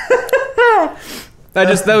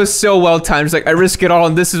 That was so well timed. It's like, I risk it all,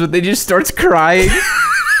 and this is what they just starts crying.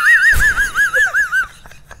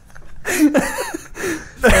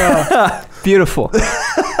 Beautiful.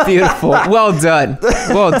 Beautiful. Well done.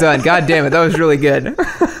 Well done. God damn it. That was really good.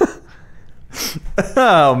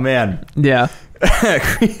 Oh, man. Yeah.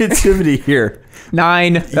 Creativity here.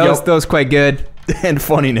 9. That was quite good. And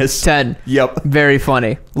funniness. 10. Yep. Very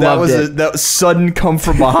funny. Loved it. That was sudden come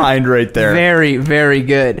from behind right there. Very, very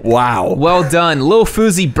good. Wow. Well done. Lil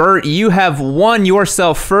Fuzzy Bert, you have won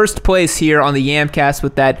yourself first place here on the Yamcast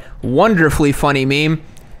with that wonderfully funny meme.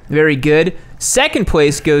 Very good. Second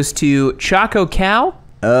place goes to Choco Cow.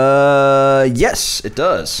 Yes, it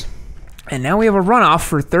does. And now we have a runoff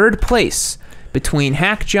for third place between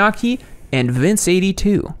Hack Jockey and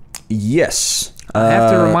Vince82. Yes. I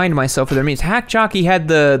have to remind myself of their names. Hack Jockey had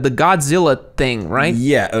the Godzilla thing, right?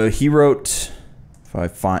 Yeah, he wrote... If I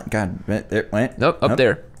find... God, there, wait. Nope, up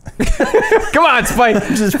there. Come on, Spike.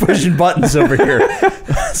 I'm just pushing buttons over here.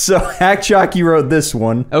 So, Hack Jockey wrote this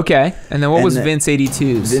one. Okay, and then what was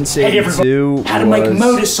Vince82's? Vince82 How to make a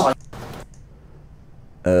motorcycle.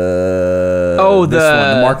 Oh, this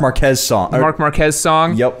one, the Marc Marquez song. The Marc Marquez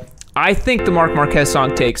song? Yep. I think the Marc Marquez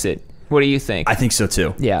song takes it. What do you think? I think so,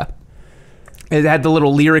 too. Yeah. It had the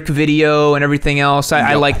little lyric video and everything else.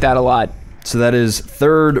 I like that a lot. So that is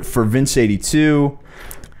third for Vince82.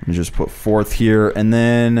 Let me just put fourth here. And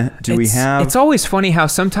then we have... It's always funny how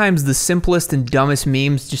sometimes the simplest and dumbest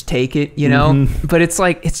memes just take it, you know? Mm-hmm. But it's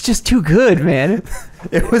like, it's just too good, man.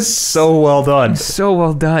 It was so well done. So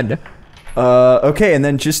well done. Okay, and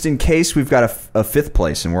then just in case, we've got a fifth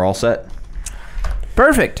place, and we're all set.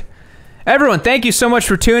 Perfect. Everyone, thank you so much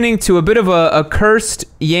for tuning to a bit of a cursed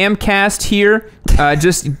Yamcast here.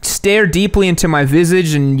 Just stare deeply into my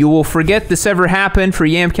visage and you will forget this ever happened for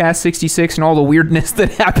Yamcast 66 and all the weirdness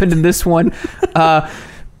that happened in this one.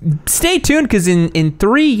 Stay tuned because in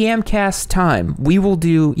 3 Yamcast time, we will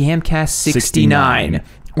do Yamcast 69.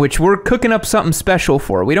 Which we're cooking up something special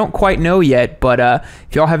for. We don't quite know yet, but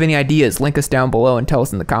if y'all have any ideas, link us down below and tell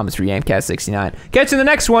us in the comments for Yamcast 69. Catch you in the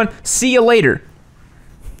next one. See you later.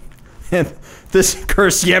 And this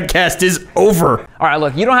cursed Yamcast is over. All right,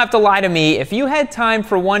 look, you don't have to lie to me. If you had time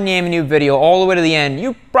for one Yam video all the way to the end,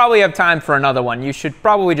 you probably have time for another one. You should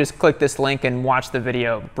probably just click this link and watch the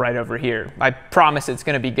video right over here. I promise it's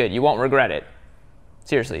going to be good. You won't regret it.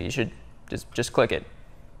 Seriously, you should just click it.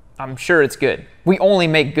 I'm sure it's good. We only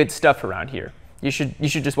make good stuff around here. You should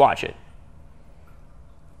just watch it.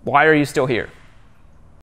 Why are you still here?